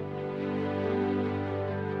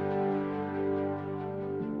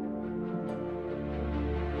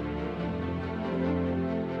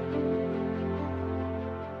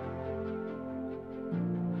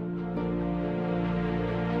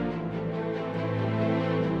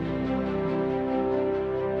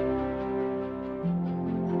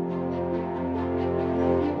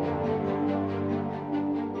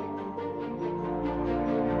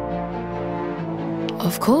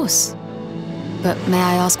 Of course. But may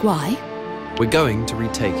I ask why? We're going to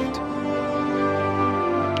retake it.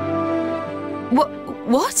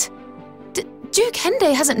 What? Duke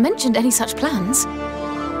Hende hasn't mentioned any such plans.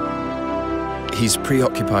 He's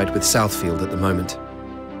preoccupied with Southfield at the moment.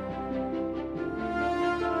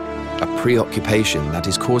 A preoccupation that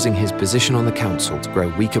is causing his position on the council to grow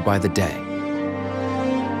weaker by the day.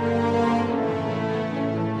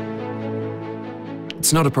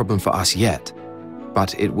 It's not a problem for us yet,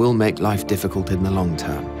 but it will make life difficult in the long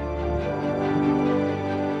term.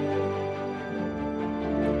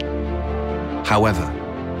 However,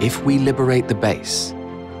 if we liberate the base,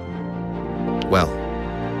 well,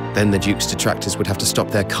 Then the Duke's detractors would have to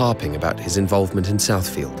stop their carping about his involvement in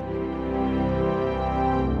Southfield.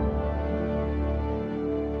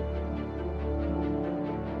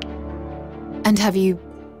 And have you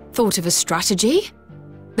thought of a strategy?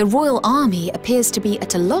 The royal army appears to be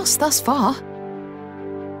at a loss thus far.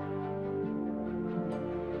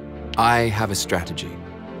 I have a strategy,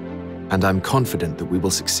 and I'm confident that we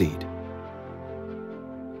will succeed.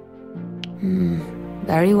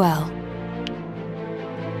 Very well.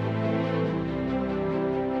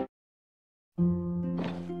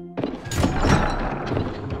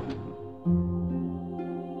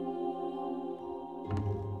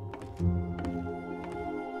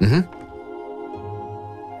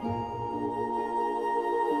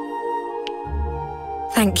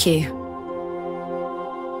 Thank you.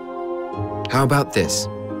 How about this?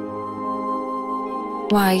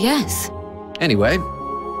 Why, yes. Anyway.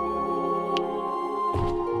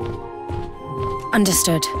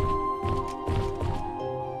 Understood.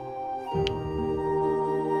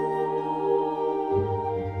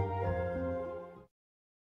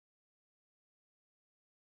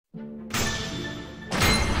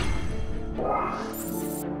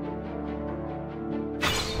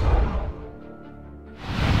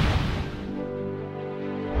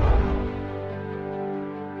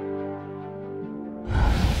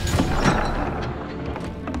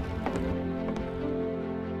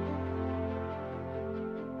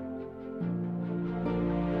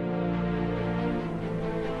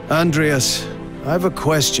 Andreas, I have a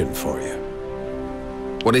question for you.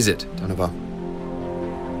 What is it, Donovan?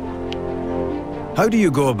 How do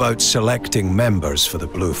you go about selecting members for the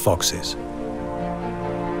Blue Foxes?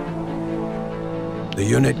 The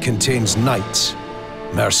unit contains knights,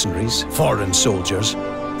 mercenaries, foreign soldiers,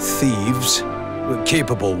 thieves,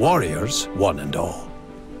 capable warriors, one and all.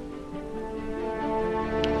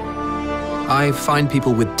 I find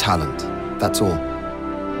people with talent, that's all.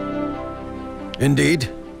 Indeed.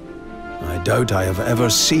 I doubt I have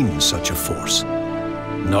ever seen such a force.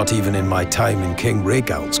 Not even in my time in King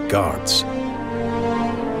Rhaegald's guards.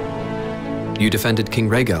 You defended King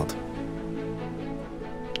Rhaegald?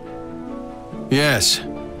 Yes.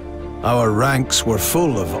 Our ranks were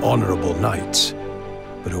full of honorable knights,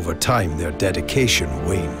 but over time their dedication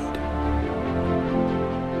waned.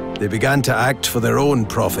 They began to act for their own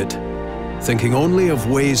profit, thinking only of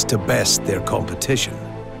ways to best their competition.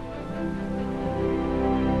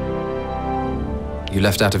 You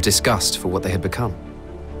left out of disgust for what they had become.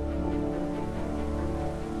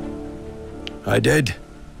 I did.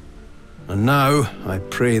 And now I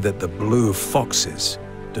pray that the Blue Foxes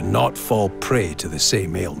do not fall prey to the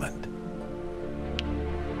same ailment.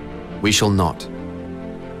 We shall not.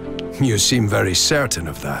 You seem very certain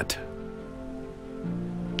of that.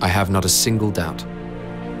 I have not a single doubt.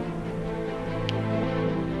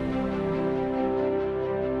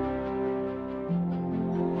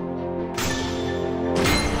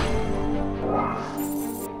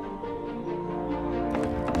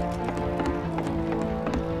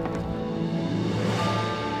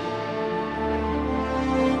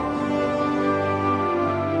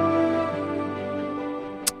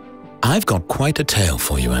 I've got quite a tale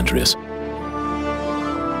for you, Andreas.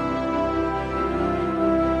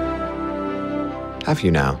 Have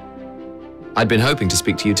you now? I'd been hoping to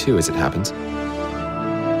speak to you too, as it happens.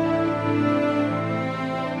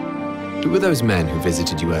 Who were those men who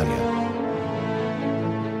visited you earlier?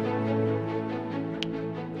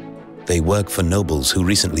 They work for nobles who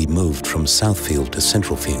recently moved from Southfield to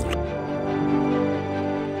Centralfield.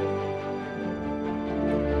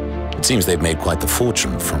 It seems they've made quite the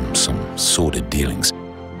fortune from some sordid dealings,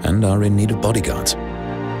 and are in need of bodyguards.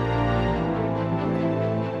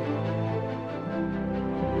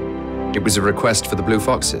 It was a request for the Blue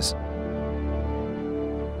Foxes?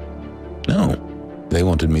 No, they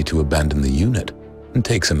wanted me to abandon the unit and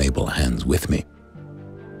take some able hands with me.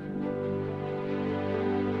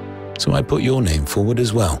 So I put your name forward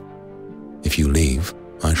as well. If you leave,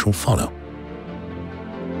 I shall follow.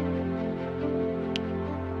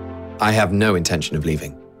 I have no intention of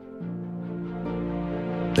leaving.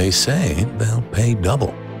 They say they'll pay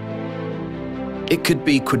double. It could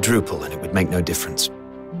be quadruple and it would make no difference.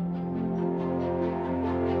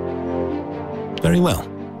 Very well.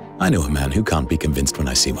 I know a man who can't be convinced when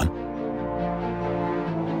I see one.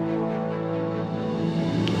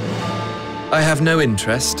 I have no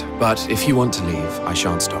interest, but if you want to leave, I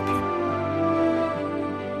shan't stop you.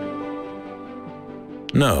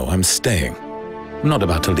 No, I'm staying. I'm not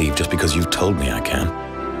about to leave just because you've told me I can.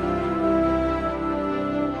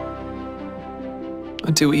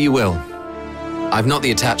 Do what you will. I've not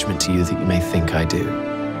the attachment to you that you may think I do.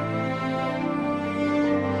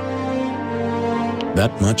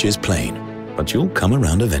 that much is plain, but you'll come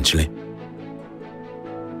around eventually.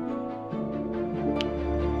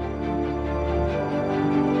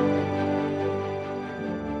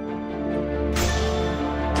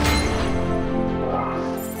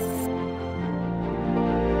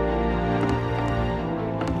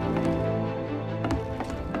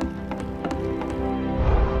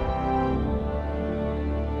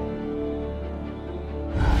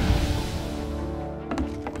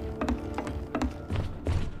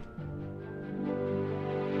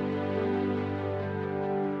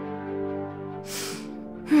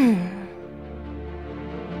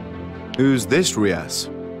 Who's this Rias?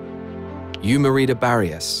 Eumerida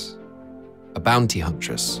Barrias, a bounty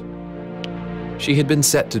huntress. She had been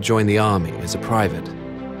set to join the army as a private,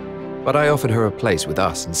 but I offered her a place with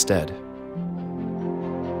us instead.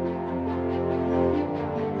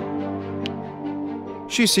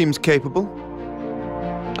 She seems capable.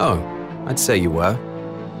 Oh, I'd say you were.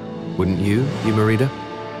 Wouldn't you, Eumerida?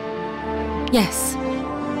 Yes.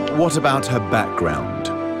 What about her background?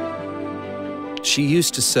 She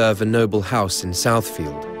used to serve a noble house in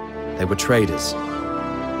Southfield. They were traders.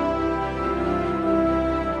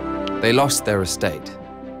 They lost their estate,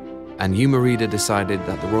 and Eumerida decided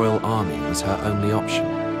that the royal army was her only option.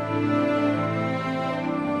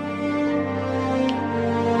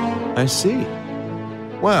 I see.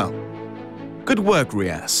 Well, good work,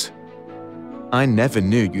 Rias. I never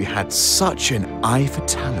knew you had such an eye for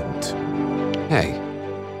talent. Hey,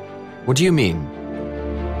 what do you mean?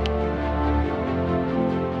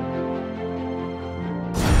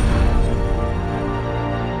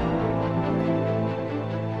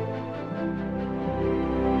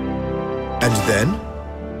 And then?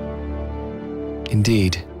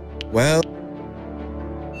 Indeed. Well...